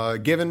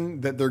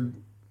 given that they're,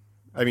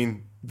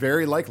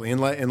 very likely,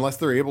 unless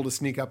they're able to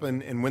sneak up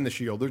and win the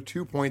Shield, they're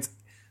 2 points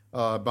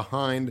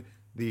behind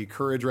the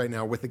Courage right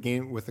now, with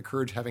the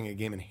Courage having a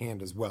game in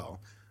hand as well.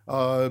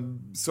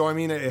 So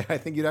I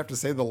think you'd have to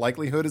say the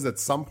likelihood is at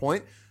some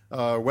point,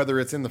 whether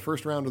it's in the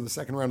first round or the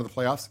second round of the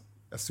playoffs,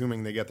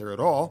 assuming they get there at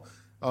all,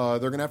 they're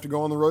going to have to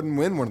go on the road and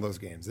win one of those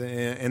games.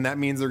 And that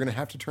means they're going to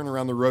have to turn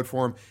around the road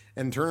form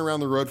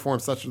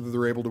such that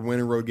they're able to win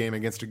a road game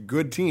against a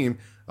good team.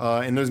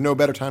 And there's no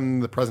better time than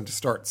the present to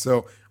start.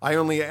 So I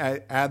only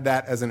add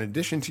that as an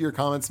addition to your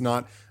comments,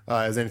 not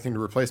as anything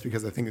to replace,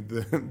 because I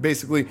think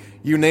basically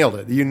you nailed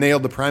it. You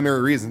nailed the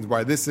primary reasons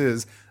why this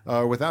is,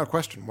 without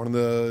question, one of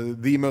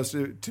the most,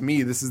 to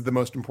me, this is the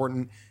most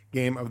important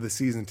game of the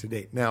season to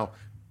date. Now,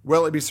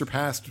 will it be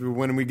surpassed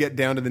when we get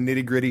down to the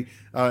nitty gritty,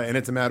 and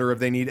it's a matter of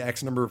they need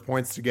X number of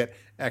points to get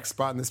X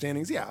spot in the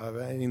standings? Yeah,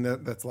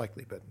 that's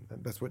likely, but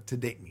that's what to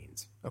date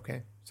means.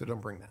 Okay, so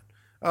don't bring that.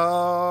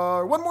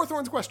 One more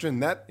Thorns question.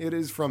 That it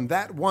is from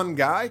that one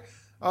guy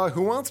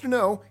who wants to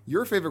know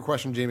your favorite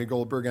question, Jamie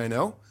Goldberg. I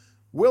know.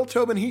 Will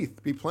Tobin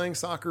Heath be playing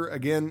soccer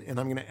again? And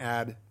I'm going to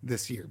add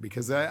this year,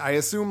 because I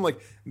assume like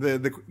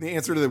the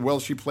answer to the will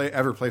she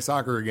ever play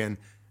soccer again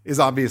is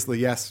obviously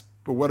yes.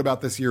 But what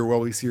about this year? Will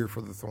we see her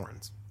for the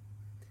Thorns?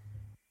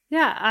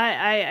 Yeah,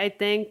 I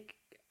think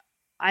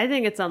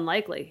it's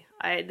unlikely.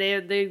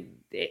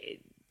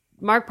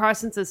 Mark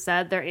Parsons has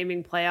said they're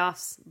aiming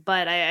playoffs,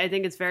 but I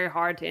think it's very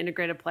hard to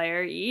integrate a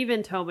player,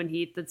 even Tobin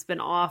Heath, that's been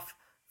off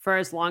for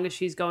as long as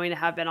she's going to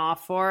have been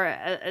off for,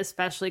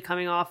 especially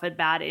coming off a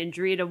bad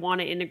injury, to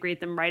want to integrate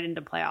them right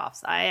into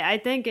playoffs. I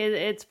think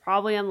it's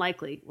probably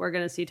unlikely we're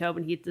going to see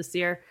Tobin Heath this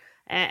year.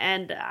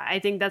 And I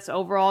think that's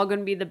overall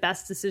going to be the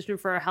best decision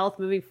for her health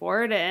moving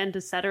forward, and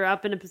to set her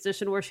up in a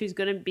position where she's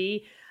going to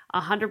be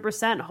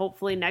 100%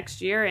 hopefully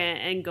next year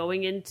and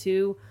going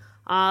into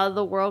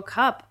the World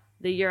Cup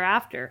the year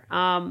after.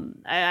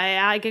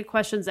 I get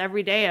questions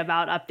every day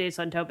about updates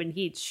on Tobin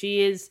Heath.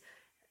 She is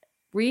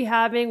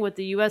rehabbing with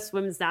the U.S.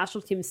 women's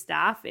national team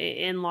staff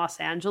in Los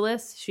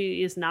Angeles.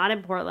 She is not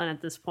in Portland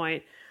at this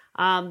point.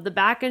 The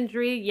back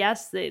injury,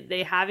 yes,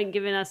 they haven't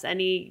given us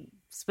any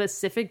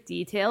specific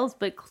details,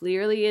 but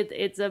clearly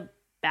it's a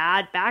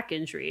bad back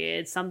injury.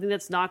 It's something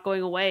that's not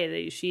going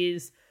away.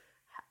 She's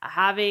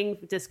having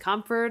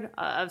discomfort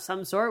of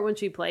some sort when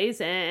she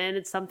plays, and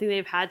it's something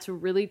they've had to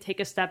really take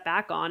a step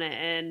back on it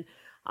and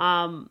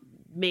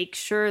make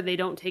sure they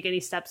don't take any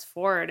steps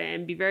forward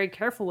and be very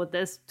careful with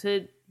this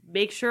to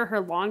make sure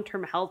her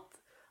long-term health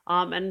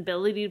and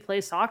ability to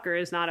play soccer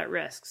is not at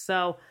risk.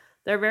 So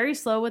they're very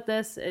slow with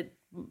this.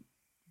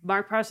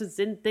 Mark Parsons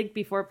didn't think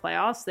before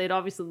playoffs. They'd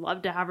obviously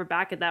love to have her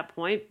back at that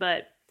point,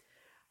 but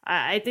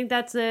I think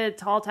that's a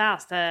tall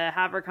task to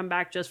have her come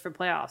back just for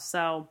playoffs.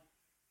 So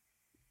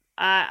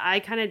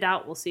I kind of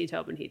doubt we'll see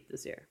Tobin Heath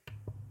this year.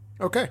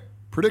 Okay.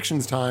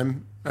 Predictions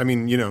time. I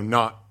mean,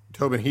 not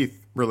Tobin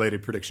Heath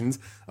related predictions,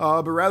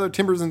 but rather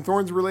Timbers and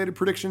Thorns related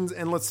predictions.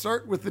 And let's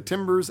start with the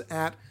Timbers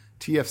at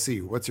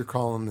TFC. What's your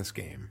call on this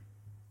game?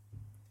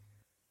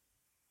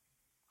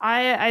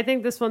 I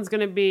think this one's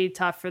going to be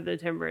tough for the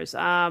Timbers.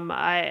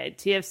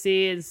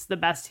 TFC is the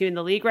best team in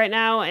the league right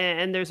now,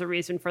 and there's a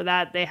reason for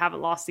that. They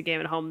haven't lost a game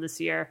at home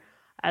this year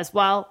as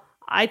well.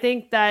 I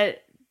think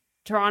that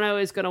Toronto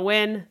is going to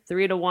win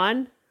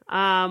 3-1.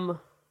 I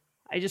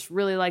just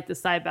really like this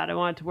side bet. I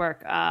want it to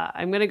work.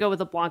 I'm going to go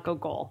with a Blanco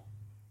goal.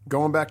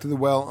 Going back to the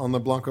well on the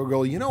Blanco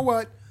goal. You know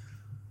what?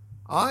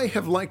 I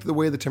have liked the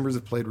way the Timbers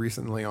have played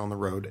recently on the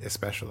road,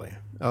 especially.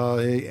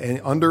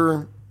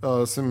 Under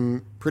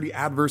some pretty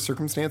adverse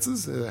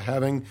circumstances,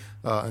 having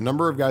a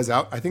number of guys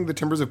out. I think the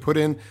Timbers have put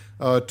in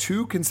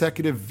 2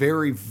 consecutive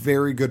very,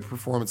 very good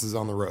performances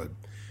on the road.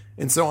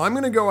 And so I'm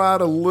going to go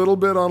out a little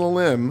bit on a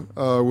limb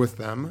with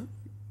them,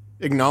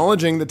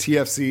 acknowledging the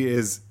TFC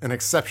is an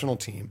exceptional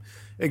team,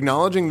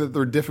 acknowledging that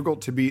they're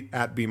difficult to beat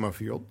at BMO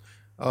Field,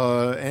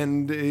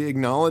 and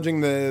acknowledging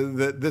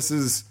that this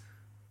is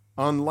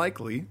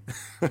unlikely.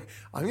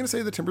 I'm going to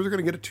say the Timbers are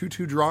going to get a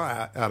 2-2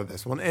 draw out of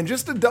this one. And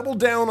just to double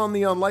down on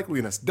the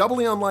unlikeliness,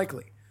 doubly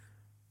unlikely,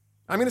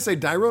 I'm going to say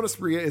Dairon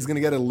Asprilla is going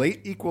to get a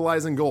late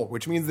equalizing goal,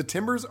 which means the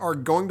Timbers are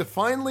going to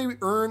finally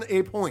earn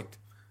a point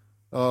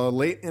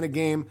late in a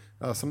game,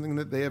 something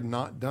that they have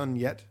not done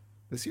yet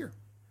this year.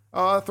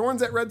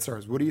 Thorns at Red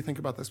Stars. What do you think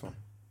about this one?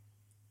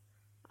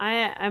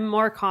 I'm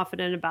more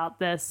confident about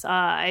this.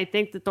 I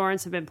think the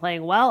Thorns have been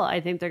playing well. I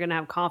think they're going to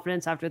have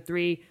confidence after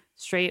 3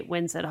 straight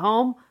wins at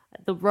home.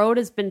 The road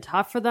has been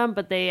tough for them,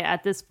 but they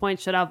at this point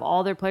should have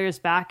all their players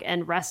back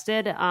and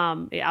rested,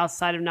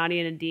 outside of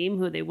Nadia Nadim,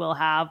 who they will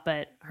have,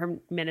 but her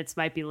minutes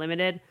might be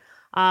limited.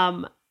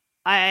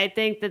 I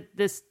think that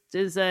this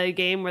is a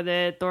game where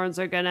the Thorns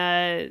are going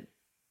to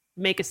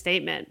make a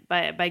statement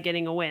by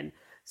getting a win.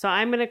 So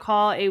I'm going to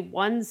call a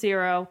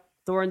 1-0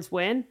 Thorns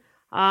win.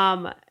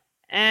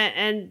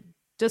 And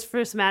just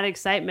for some added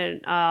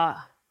excitement, AD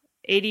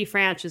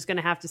Franch is going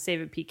to have to save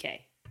a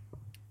PK.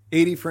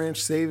 AD Franch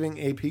saving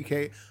a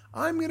PK.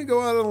 I'm going to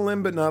go out on a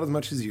limb, but not as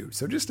much as you.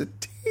 So just a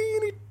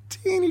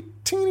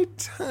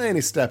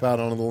tiny step out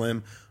onto the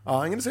limb.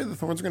 I'm going to say the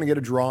Thorns are going to get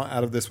a draw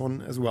out of this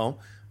one as well.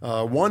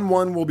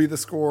 1-1 will be the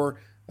score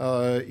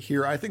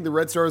here. I think the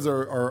Red Stars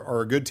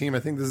are a good team. I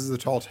think this is a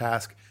tall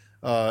task.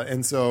 I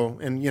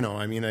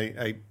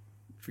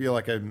feel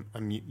like I'm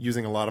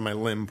using a lot of my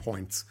limb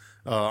points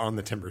on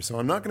the Timbers. So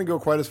I'm not going to go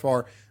quite as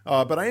far,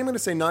 but I am going to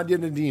say Nadia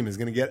Nadim is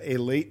going to get a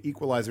late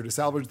equalizer to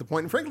salvage the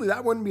point. And frankly,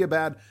 that wouldn't be a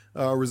bad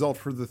result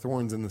for the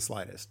Thorns in the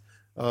slightest.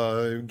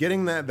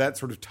 Getting that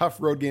sort of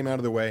tough road game out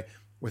of the way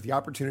with the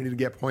opportunity to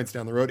get points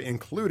down the road,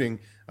 including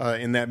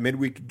in that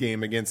midweek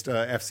game against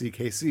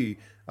FCKC,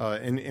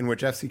 in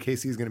which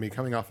FCKC is going to be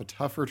coming off a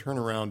tougher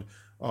turnaround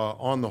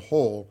on the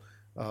whole.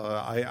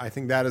 I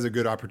think that is a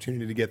good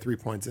opportunity to get 3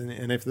 points.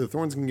 And if the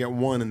Thorns can get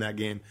 1 in that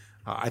game,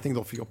 I think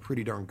they'll feel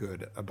pretty darn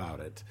good about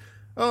it.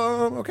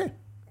 Okay,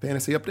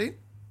 fantasy update.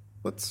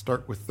 Let's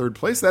start with third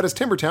place. That is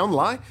Timbertown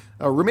Lie,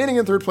 remaining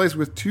in third place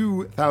with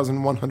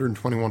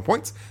 2,121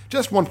 points.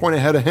 Just 1 point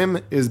ahead of him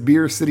is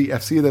Beer City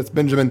FC. That's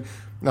Benjamin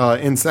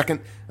in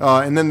second.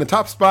 And then the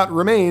top spot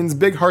remains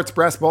Big Hearts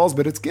Brass Balls,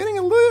 but it's getting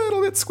a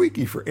little bit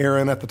squeaky for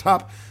Aaron at the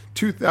top.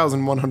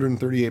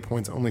 2,138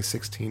 points, only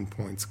 16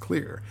 points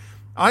clear.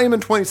 I am in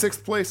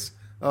 26th place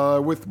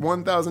with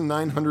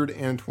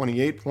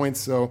 1,928 points,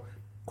 so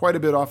quite a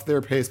bit off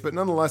their pace, but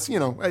nonetheless,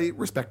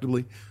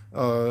 respectably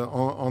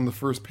on the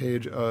first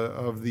page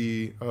of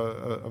the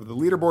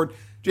leaderboard.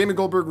 Jamie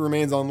Goldberg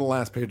remains on the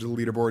last page of the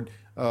leaderboard,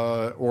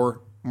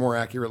 or more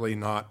accurately,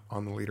 not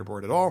on the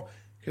leaderboard at all,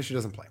 because she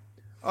doesn't play.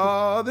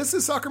 This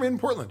is Soccer Made in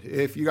Portland.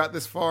 If you got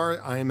this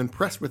far, I am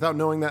impressed without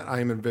knowing that.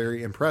 I am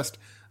very impressed.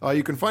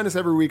 You can find us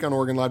every week on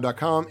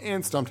OregonLive.com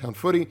and Stumptown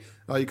Footy.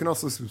 You can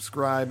also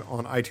subscribe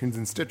on iTunes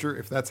and Stitcher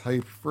if that's how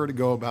you prefer to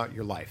go about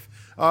your life.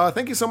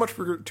 Thank you so much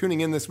for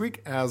tuning in this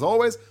week. As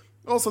always,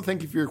 Also,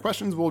 thank you for your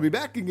questions. We'll be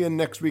back again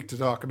next week to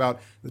talk about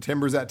the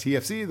Timbers at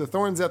TFC, the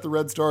Thorns at the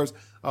Red Stars,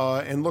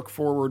 and look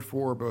forward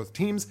for both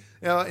teams.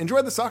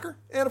 Enjoy the soccer.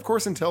 And, of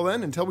course, until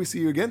then, until we see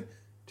you again,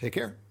 take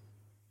care.